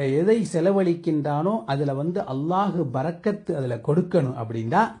எதை செலவழிக்கின்றானோ அதில் அல்லாஹ் பரக்கத்து அதில் கொடுக்கணும்.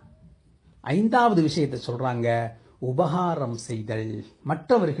 அப்படின்னா 5வது விஷயத்தை சொல்றாங்க, உபகாரம் செய்தல்,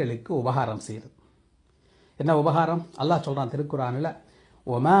 மற்றவர்களுக்கு உபகாரம் செய்தல். என்ன உபகாரம்? அல்லாஹ் சொல்றான் திருக்குர்ஆனில்,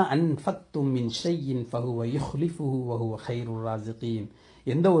 ஒமா அன்ஃபக்தும் மின் ஷைஇன் ஃபஹுவ யுஹ்லிஃபுஹு வஹுவ கைருர் ராஸிகீன்.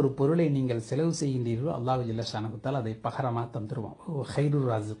 எந்த ஒரு பொருளை நீங்கள் செலவு செய்கின்றீர்களோ அல்லாஹ் ஜல்லஷானஹு தஆலா அதை பகரமாக தந்துருவான். வஹுவ கைருர்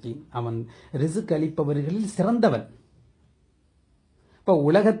ராஸிகீன், அவன் ரிஸ்க் அளிப்பவர்களில் சிறந்தவன். இப்போ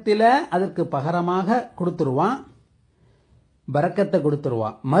உலகத்தில் அதற்கு பகரமாக கொடுத்துருவான், பரக்கத்தை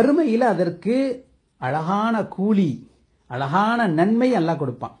கொடுத்துருவான். மறுமையில் அதற்கு அழகான கூலி, அழகான நன்மை அல்லாஹ்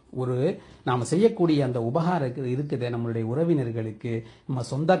கொடுப்பான். நாம் செய்யக்கூடிய அந்த உபகாரம் இருக்குது, நம்மளுடைய உறவினர்களுக்கு, நம்ம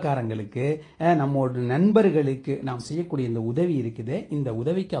சொந்தக்காரங்களுக்கு, நம்மோட நண்பர்களுக்கு நாம் செய்யக்கூடிய இந்த உதவி இருக்குது. இந்த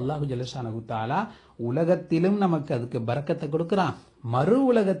உதவிக்கு அல்லாஹு ஜல்லஷானஹு தஆலா உலகத்திலும் நமக்கு அதுக்கு பரக்கத்தை கொடுக்குறான், மறு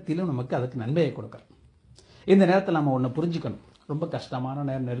உலகத்திலும் நமக்கு அதுக்கு நன்மையை கொடுக்குறான். இந்த நேரத்தில் நம்ம ஒன்று புரிஞ்சுக்கணும். ரொம்ப கஷ்டமான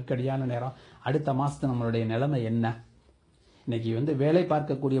நேரம், நெருக்கடியான நேரம். அடுத்த மாதத்து நம்மளுடைய நிலைமை என்ன? இன்னைக்கு வேலை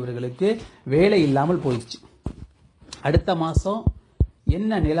பார்க்கக்கூடியவர்களுக்கு வேலை இல்லாமல் போயிடுச்சு. அடுத்த மாதம்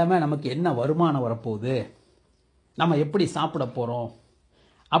என்ன நிலைமை, நமக்கு என்ன வருமானம் வரப்போகுது, நம்ம எப்படி சாப்பிட போகிறோம்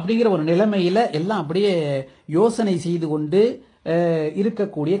அப்படிங்கிற ஒரு நிலைமையில் எல்லாம் அப்படியே யோசனை செய்து கொண்டு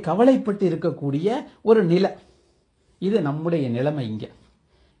இருக்கக்கூடிய, கவலைப்பட்டு இருக்கக்கூடிய ஒரு நிலை. இது நம்முடைய நிலைமை. இங்கே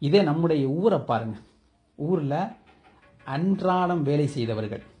இதே நம்முடைய ஊரை பாருங்க. ஊரில் அன்றாடம் வேலை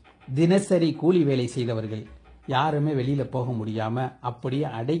செய்தவர்கள், தினசரி கூலி வேலை செய்தவர்கள் யாருமே வெளியில் போக முடியாமல் அப்படியே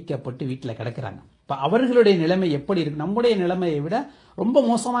அடைக்கப்பட்டு வீட்டில் கிடக்கிறாங்க. இப்போ அவர்களுடைய நிலைமை எப்படி இருக்கு? நம்முடைய நிலைமையை விட ரொம்ப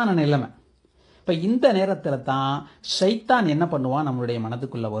மோசமான நிலைமை. இப்போ இந்த நேரத்தில் தான் ஷைத்தான் என்ன பண்ணுவான்? நம்மளுடைய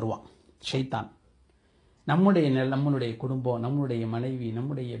மனதுக்குள்ளே வருவான். ஷைத்தான் நம்மளுடைய குடும்பம், நம்மளுடைய மனைவி,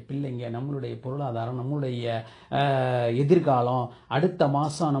 நம்முடைய பிள்ளைங்க, நம்மளுடைய பொருளாதாரம், நம்மளுடைய எதிர்காலம், அடுத்த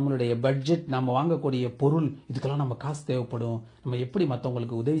மாதம் நம்மளுடைய பட்ஜெட், நம்ம வாங்கக்கூடிய பொருள், இதுக்கெல்லாம் நம்ம காசு தேவைப்படும், நம்ம எப்படி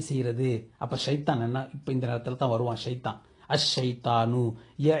மற்றவங்களுக்கு உதவி செய்கிறது? அப்போ ஷைத்தான் என்ன இப்போ இந்த நேரத்தில் தான் வருவான். ஷைத்தான் அஷைத்தானு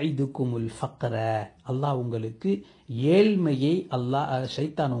யஇதுகுமுல் ஃபக்ர, அல்லாஹ் உங்களுக்கு ஏழ்மையை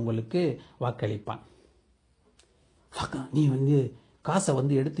ஷைத்தான் உங்களுக்கு வாக்களிப்பான். நீ காசை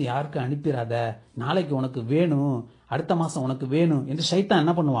எடுத்து யாருக்கு அனுப்பிடாத, நாளைக்கு உனக்கு வேணும், அடுத்த மாதம் உனக்கு வேணும் என்று ஷைத்தான்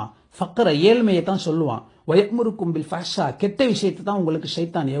என்ன பண்ணுவான்? ஃபக்ர, ஏழ்மையை தான் சொல்லுவான். வயமுருக்கும் பில் ஃபஹ்ஷா, கெட்ட விஷயத்தை தான் உங்களுக்கு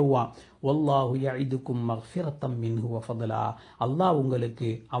ஷைத்தான் ஏவுவான். வல்லாஹு யஇதுகும் மக்ஃபிரத்தம் மின்ஹு வ ஃபضலா, அல்லாஹ் உங்களுக்கு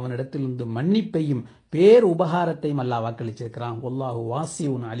அவனிடத்திலிருந்து மன்னிப்பையும் பேர் உபகாரத்தையும் அல்லாஹ் வாக்களிச்சிருக்கிறான். வல்லாஹு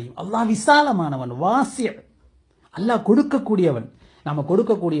வாசிஉன் அலீம், அல்லாஹ் விசாலமானவன், வாசி, அல்லாஹ் கொடுக்கக்கூடியவன். நம்ம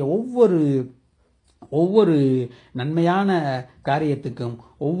கொடுக்கக்கூடிய ஒவ்வொரு நன்மையான காரியத்துக்கும்,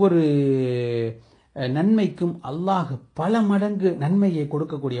 ஒவ்வொரு நன்மைக்கும் அல்லாஹ் பல மடங்கு நன்மையை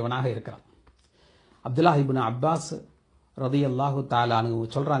கொடுக்கக்கூடியவனாக இருக்கிறான். அப்துல்லாஹ் இப்னு அப்பாஸ் ரலியல்லாஹு தஆலா அன்ஹு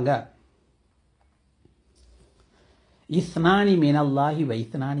சொல்றாங்க, இஸ்னானி மினல்லாஹி வ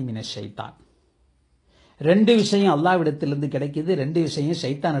இஸ்னானி மினஷ் ஷைத்தான். 2 விஷயம் அல்லாஹ்விடத்திலிருந்து கிடைக்குது, 2 விஷயம்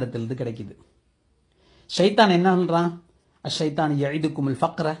ஷைத்தான் இடத்திலிருந்து கிடைக்குது. ஷைத்தான் என்ன சொல்றான்? அஷைத்தான் யஇதுகுமுல்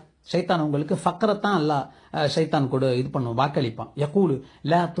ஃபக்ர, ஷைத்தான் உங்களுக்கு ஃபக்ரத்தான் அல்லாஹ் ஷைத்தான் இது பண்ணும், வாக்களிப்பான். யகூலு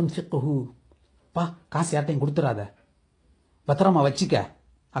லா துன்ஃபிக்ஹு, பா காசு யார்ட்டையும் கொடுத்துறாத, பத்திரமா வச்சுக்க,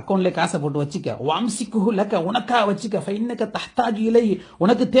 அக்கௌண்ட்லேயே காசை போட்டு வச்சுக்க. வாம்சிக்குஹு லக்க, உனக்கா வச்சுக்க. ஃபைன்னக தஹ்தாஜு இலைஹி,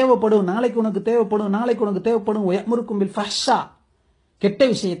 உனக்கு தேவைப்படும், நாளைக்கு உனக்கு தேவைப்படும். வயமுருக்கும் பில் ஃபஹ்ஷா, கெட்ட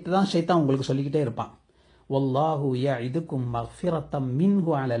விஷயத்தை தான் ஷைத்தான் உங்களுக்கு சொல்லிக்கிட்டே இருப்பான். வல்லாஹு யஇதுகும் மக்ஃபிரத்தம்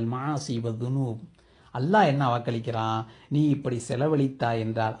மின்ஹு அலல் மஆசி வதுனூப், அல்லாஹ் என்ன வாக்களிக்கிறான்? நீ இப்படி செலவழித்தாய்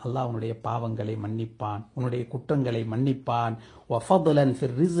என்றால் அல்லாஹ் உன்னுடைய பாவங்களை மன்னிப்பான், உன்னுடைய குற்றங்களை மன்னிப்பான். வஃபதுலன்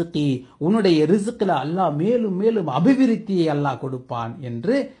ஃபிர் ரிஸ்கி, உன்னுடைய ரிஸ்கில் அல்லாஹ் மேலும் மேலும் அபிவிருத்தியை அல்லாஹ் கொடுப்பான்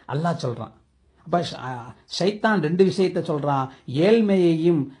என்று அல்லாஹ் சொல்றான். அப்ப ஷைத்தான் ரெண்டு விஷயத்தை சொல்றான்.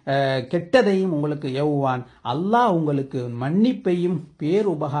 ஏழ்மையையும் கெட்டதையும் உங்களுக்கு ஏவுவான். அல்லாஹ் உங்களுக்கு மன்னிப்பையும்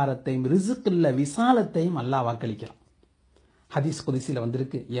பேருபகாரத்தையும் ரிஸ்கில் விசாலத்தையும் அல்லாஹ் வாக்களிக்கிறான். ஹதீஸ் குதிசில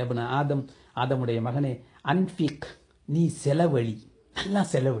வந்திருக்கு, ஏபன ஆதம், ஆதமுடைய மகனே, அன்ஃபிக், நீ செலவழி, நல்லா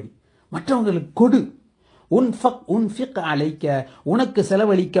செலவழி, மற்றவங்களுக்கு கொடு. உன்ஃபிக் அலைக்க, உனக்கு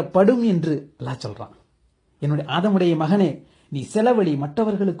செலவழிக்கப்படும் என்று அல்லாஹ் சொல்றான். என்னுடைய ஆதமுடைய மகனே, நீ செலவழி,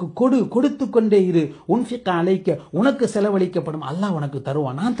 மற்றவர்களுக்கு கொடு, கொடுத்து கொண்டே இரு. உன்ஃபிக் அலைக்க, உனக்கு செலவழிக்கப்படும், அல்லாஹ் உனக்கு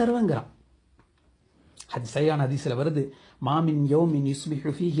தருவான், நான் தருவேங்கிறான். அது சரியான ஹதீஸ்ல வருது, மாமின் யௌமின்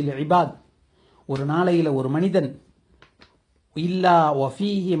யுஸ்பிஹு ஃபீஹில் இபாத், ஒரு நாளையில ஒரு மனிதன், இல்லா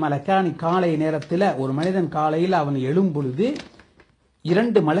வஃபீஹி மலக்கானி, காலை நேரத்தில் ஒரு மனிதன் காலையில் அவன் எழும் பொழுது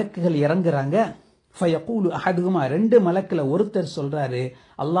 2 மலக்குகள் இறங்குறாங்க. ஃபயகூலு அஹதுஹுமா, 2 மலக்குல ஒருத்தர் சொல்றாரு,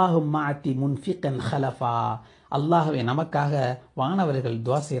 அல்லாஹும்ம அத்தி முன்ஃபிகன் ஹலஃபா, அல்லாஹ்வே, நமக்காக வானவர்கள்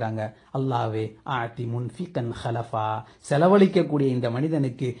துஆ செய்றாங்க, அல்லாஹ்வே ஆத்தி முன்ஃபிகன் ஹலஃபா, செலவழிக்கக்கூடிய இந்த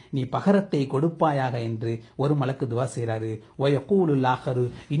மனிதனுக்கு நீ பகரத்தை கொடுப்பாயாக என்று ஒரு மலக்கு துஆ செய்றாரு. வயகூலுல் ஆஹரு,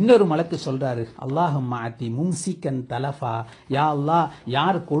 இன்னொரு மலக்கு சொல்றாரு, அல்லாஹும்ம அத்தி மும்சிகன் தலஃபா, யா அல்லாஹ்,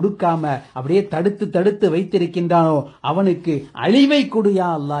 யார் கொடுக்காம அப்படியே தடுத்து தடுத்து வைத்திருக்கின்றானோ அவனுக்கு அழிவை கொடு யா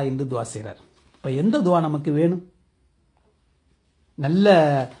அல்லாஹ் என்று துஆ செய்றார். இப்ப எந்த துஆ நமக்கு வேணும்? நல்ல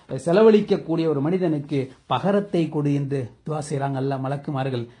செலவழிக்கக்கூடிய ஒரு மனிதனுக்கு பகரத்தை கொடு என்று துவா செய்கிறாங்கல்ல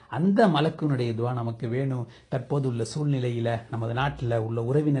மலக்குமார்கள், அந்த மலக்குனுடைய துவா நமக்கு வேணும். தற்போது உள்ள சூழ்நிலையில நமது நாட்டில் உள்ள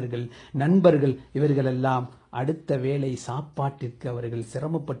உறவினர்கள், நண்பர்கள், இவர்களெல்லாம் அடுத்த வேளை சாப்பாட்டிற்கு அவர்கள்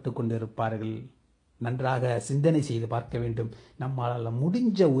சிரமப்பட்டு கொண்டிருப்பார்கள். நன்றாக சிந்தனை செய்து பார்க்க வேண்டும். நம்மால்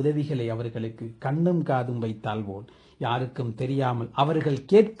முடிஞ்ச உதவிகளை அவர்களுக்கு கண்ணும் காதும் வைத்தால் போல், யாருக்கும் தெரியாமல், அவர்கள்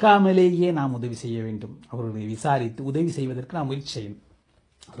கேட்காமலேயே நாம் உதவி செய்ய வேண்டும். அவர்களை விசாரித்து உதவி செய்வதற்கு நாம் முயற்சி செய்யணும்.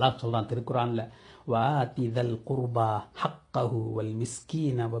 அல்லாஹ் சொல்றான் திருக்குர்ஆன்ல, வாதிதல் குர்பா ஹக்கஹு வல்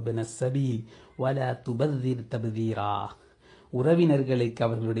மிஸ்கீன வப்னஸ் சபீல் வலா துபذிர் தப்தீரா, உறவினர்களுக்கு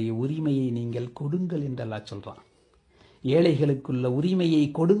அவர்களுடைய உரிமையை நீங்கள் கொடுங்கள் என்று அல்லாஹ் சொல்றான். ஏழைகளுக்குள்ள உரிமையை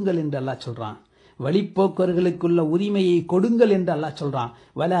கொடுங்கள் என்று அல்லாஹ் சொல்றான். வழிப்போக்கர்களுக்குள்ள உரிமையை கொடுங்கள் என்று அல்லாஹ் சொல்றான்.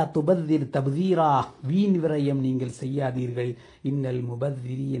 வலா துபذிர் தப்தீரா, வீண் விரயம் நீங்கள் செய்யாதீர்கள். இன்னல்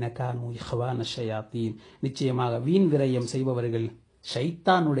முபذிரீன கானூ இஹ்வான ஷயாத்தீன், நிச்சயமாக வீண் விரயம் செய்பவர்கள்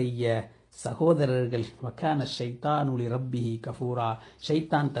ஷைத்தானுடைய சகோதரர்கள். வகான ஷைத்தானு லிரப்பிஹி கஃபூரா,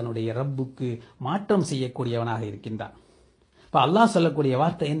 ஷைத்தான் தன்னுடைய ரப்புக்கு மாற்றம் செய்யக்கூடியவனாக இருக்கின்றான். இப்ப அல்லாஹ் சொல்லக்கூடிய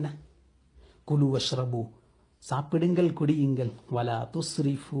வார்த்தை என்ன? குலு வஷ்ரபு, சாப்பிடுங்கள், குடியுங்கள். வலா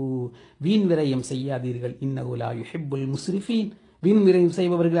துஸ்ரிஃபு, வீண் விரயம் செய்யாதீர்கள். இன்னஹு லா யுஹிப்புல் முஸ்ரிஃபீன், வீண் விரயம்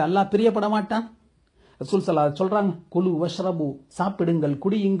செய்பவர்கள் அல்லாஹ் பிரியப்பட மாட்டான். ரசூல் ஸல்லல்லாஹு அலைஹி வஸல்லம் சொல்றாங்க, குலு வஷ்ரபு, சாப்பிடுங்கள்,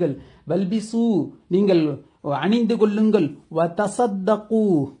 குடியுங்கள். வல்பிசு, நீங்கள் அணிந்து கொள்ளுங்கள். வதஸத்தகு,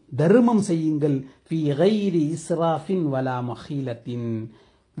 தர்மம் செய்யுங்கள். ஃபீ கைரி இஸ்ராஃபின் வலா மஹீலத்தின்,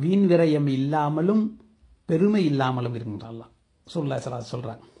 வீண் விரயம் இல்லாமலும் பெருமை இல்லாமலும் இருக்கின்றான் அல்லாஹ் ஸல்லல்லாஹு அலைஹி வஸல்லம்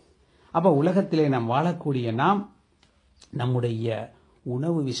சொல்றாங்க. அப்போ உலகத்திலே நாம் வாழக்கூடிய நாம், நம்முடைய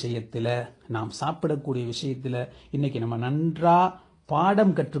உணவு விஷயத்தில், நாம் சாப்பிடக்கூடிய விஷயத்தில் இன்னைக்கு நம்ம நன்றா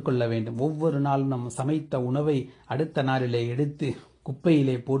பாடம் கற்றுக்கொள்ள வேண்டும். ஒவ்வொரு நாளும் நம்ம சமைத்த உணவை அடுத்த நாளிலே எடுத்து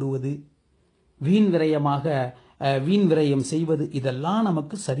குப்பையிலே போடுவது, வீண் விரயம் செய்வது, இதெல்லாம்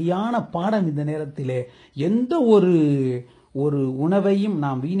நமக்கு சரியான பாடம். இந்த நேரத்திலே எந்த ஒரு உணவையும்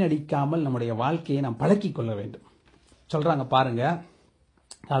நாம் வீணடிக்காமல் நம்முடைய வாழ்க்கையை நாம் பழக்கிக் கொள்ள வேண்டும். சொல்றாங்க பாருங்க,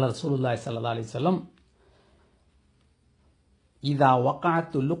 கால ரசூலுல்லாஹி ஸல்லல்லாஹு அலைஹி வஸல்லம், இதா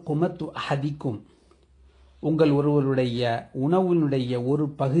வகஅத்து லுக்மத்து அஹதிக்கும், உங்கள் ஒருவருடைய உணவினுடைய ஒரு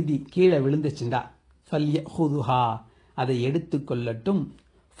பகுதி கீழே விழுந்துச்சுண்டா, ஃபல்யஹுதுஹா, அதை எடுத்துக்கொள்ளட்டும்.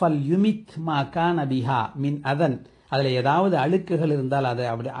 ஃபல்யுமித் மா கான பிஹா மின் அதன், அதில் ஏதாவது அழுக்குகள் இருந்தால் அதை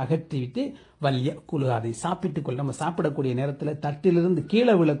அப்படி அகற்றிவிட்டு, வல்யகுலு, அதை சாப்பிட்டுக் கொள்ள. நம்ம சாப்பிடக்கூடிய நேரத்தில் தட்டிலிருந்து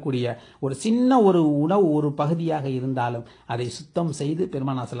கீழே விழக்கூடிய ஒரு சின்ன ஒரு உணவு ஒரு பகுதியாக இருந்தாலும் அதை சுத்தம் செய்து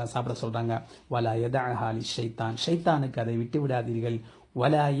பெருமானா ஸல்லல்லாஹு சாப்பிட சொல்றாங்க. வலா யதஅஹா லிஷைத்தான், ஷைத்தானுக்கு அதை விட்டு விடாதீர்கள்.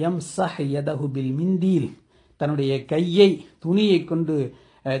 வலா யம்ஸஹ் யதஹு பில் மிந்தீல், தன்னுடைய கையை துணியை கொண்டு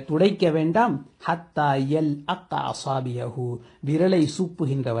துடைக்க வேண்டாம். ஹத்தா எல் அக்கா அசாபியஹு, விரலை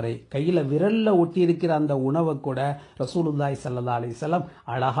சூப்புகின்றவரை, கையில விரல்ல ஒட்டி இருக்கிற அந்த உணவை கூட ரசூலுல்லாஹி ஸல்லல்லாஹு அலைஹி வஸல்லம்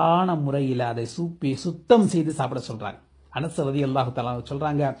அழகான முறையில் அதை சூப்பி சுத்தம் செய்து சாப்பிட சொல்றாங்க. அனஸ் ரலியல்லாஹு தஆலா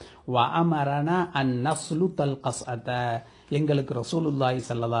சொல்றாங்க, வ அமரனா அன் நஸ்லுத்தல் கஸ்அத, எங்களுக்கு ரசூலுல்லாஹி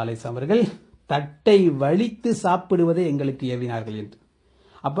ஸல்லல்லாஹு அலைஹி வஸல்லம் அவர்கள் தட்டை வலித்து சாப்பிடுவதை எங்களுக்கு ஏவினார்கள் என்று.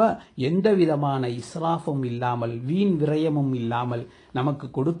 அப்போ எந்த விதமான இஸ்ராஃபும் இல்லாமல் வீண் விரயமும் இல்லாமல் நமக்கு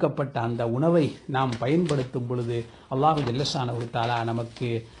கொடுக்கப்பட்ட அந்த உணவை நாம் பயன்படுத்தும் பொழுது அல்லாஹு ஜல்லஷானஹு தஆலா நமக்கு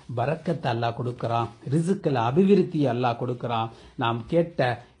பரக்கத்தை அல்லாஹ் கொடுக்கிறான், ரிசுக்கில் அபிவிருத்தி அல்லாஹ் கொடுக்கிறான். நாம்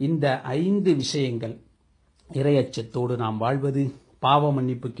கேட்ட இந்த 5 விஷயங்கள், இறையச்சத்தோடு நாம் வாழ்வது, பாவ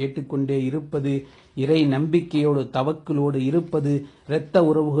மன்னிப்பு கேட்டுக்கொண்டே இருப்பது, இறை நம்பிக்கையோடு தவக்குலோடு இருப்பது, இரத்த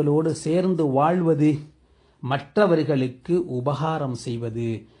உறவுகளோடு சேர்ந்து வாழ்வது, மற்றவர்களுக்கு உபகாரம் செய்வது,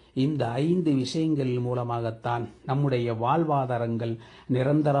 இந்த 5 விஷயங்கள் மூலமாகத்தான் நம்முடைய வாழ்வாதாரங்கள்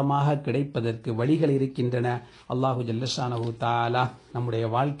நிரந்தரமாக கிடைப்பதற்கு வழிகள் இருக்கின்றன. அல்லாஹு ஜல்லஷானஹு தஆலா நம்முடைய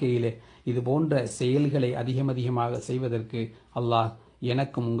வாழ்க்கையிலே இது போன்ற செயல்களை அதிகமாக செய்வதற்கு அல்லாஹ்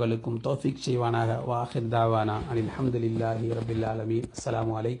எனக்கும் உங்களுக்கும் தௌஃபீக் செய்வானாக. வாஹிர் தாவானா அனில் ஹம்துலில்லாஹி ரப்பில் ஆலமீன்.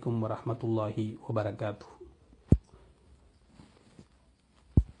 அஸ்ஸலாமு அலைக்கும் வரஹ்மத்துல்லாஹி வபரகாத்துஹு.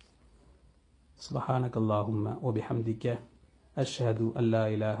 சுப்ஹானக்கல்லாஹும்ம வபிஹம்திக அஷ்ஹது அல்லா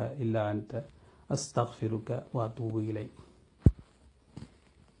இலாஹா இல்லா அன்த அஸ்தக்ஃபிருக வ அத்தூபு இலைக்.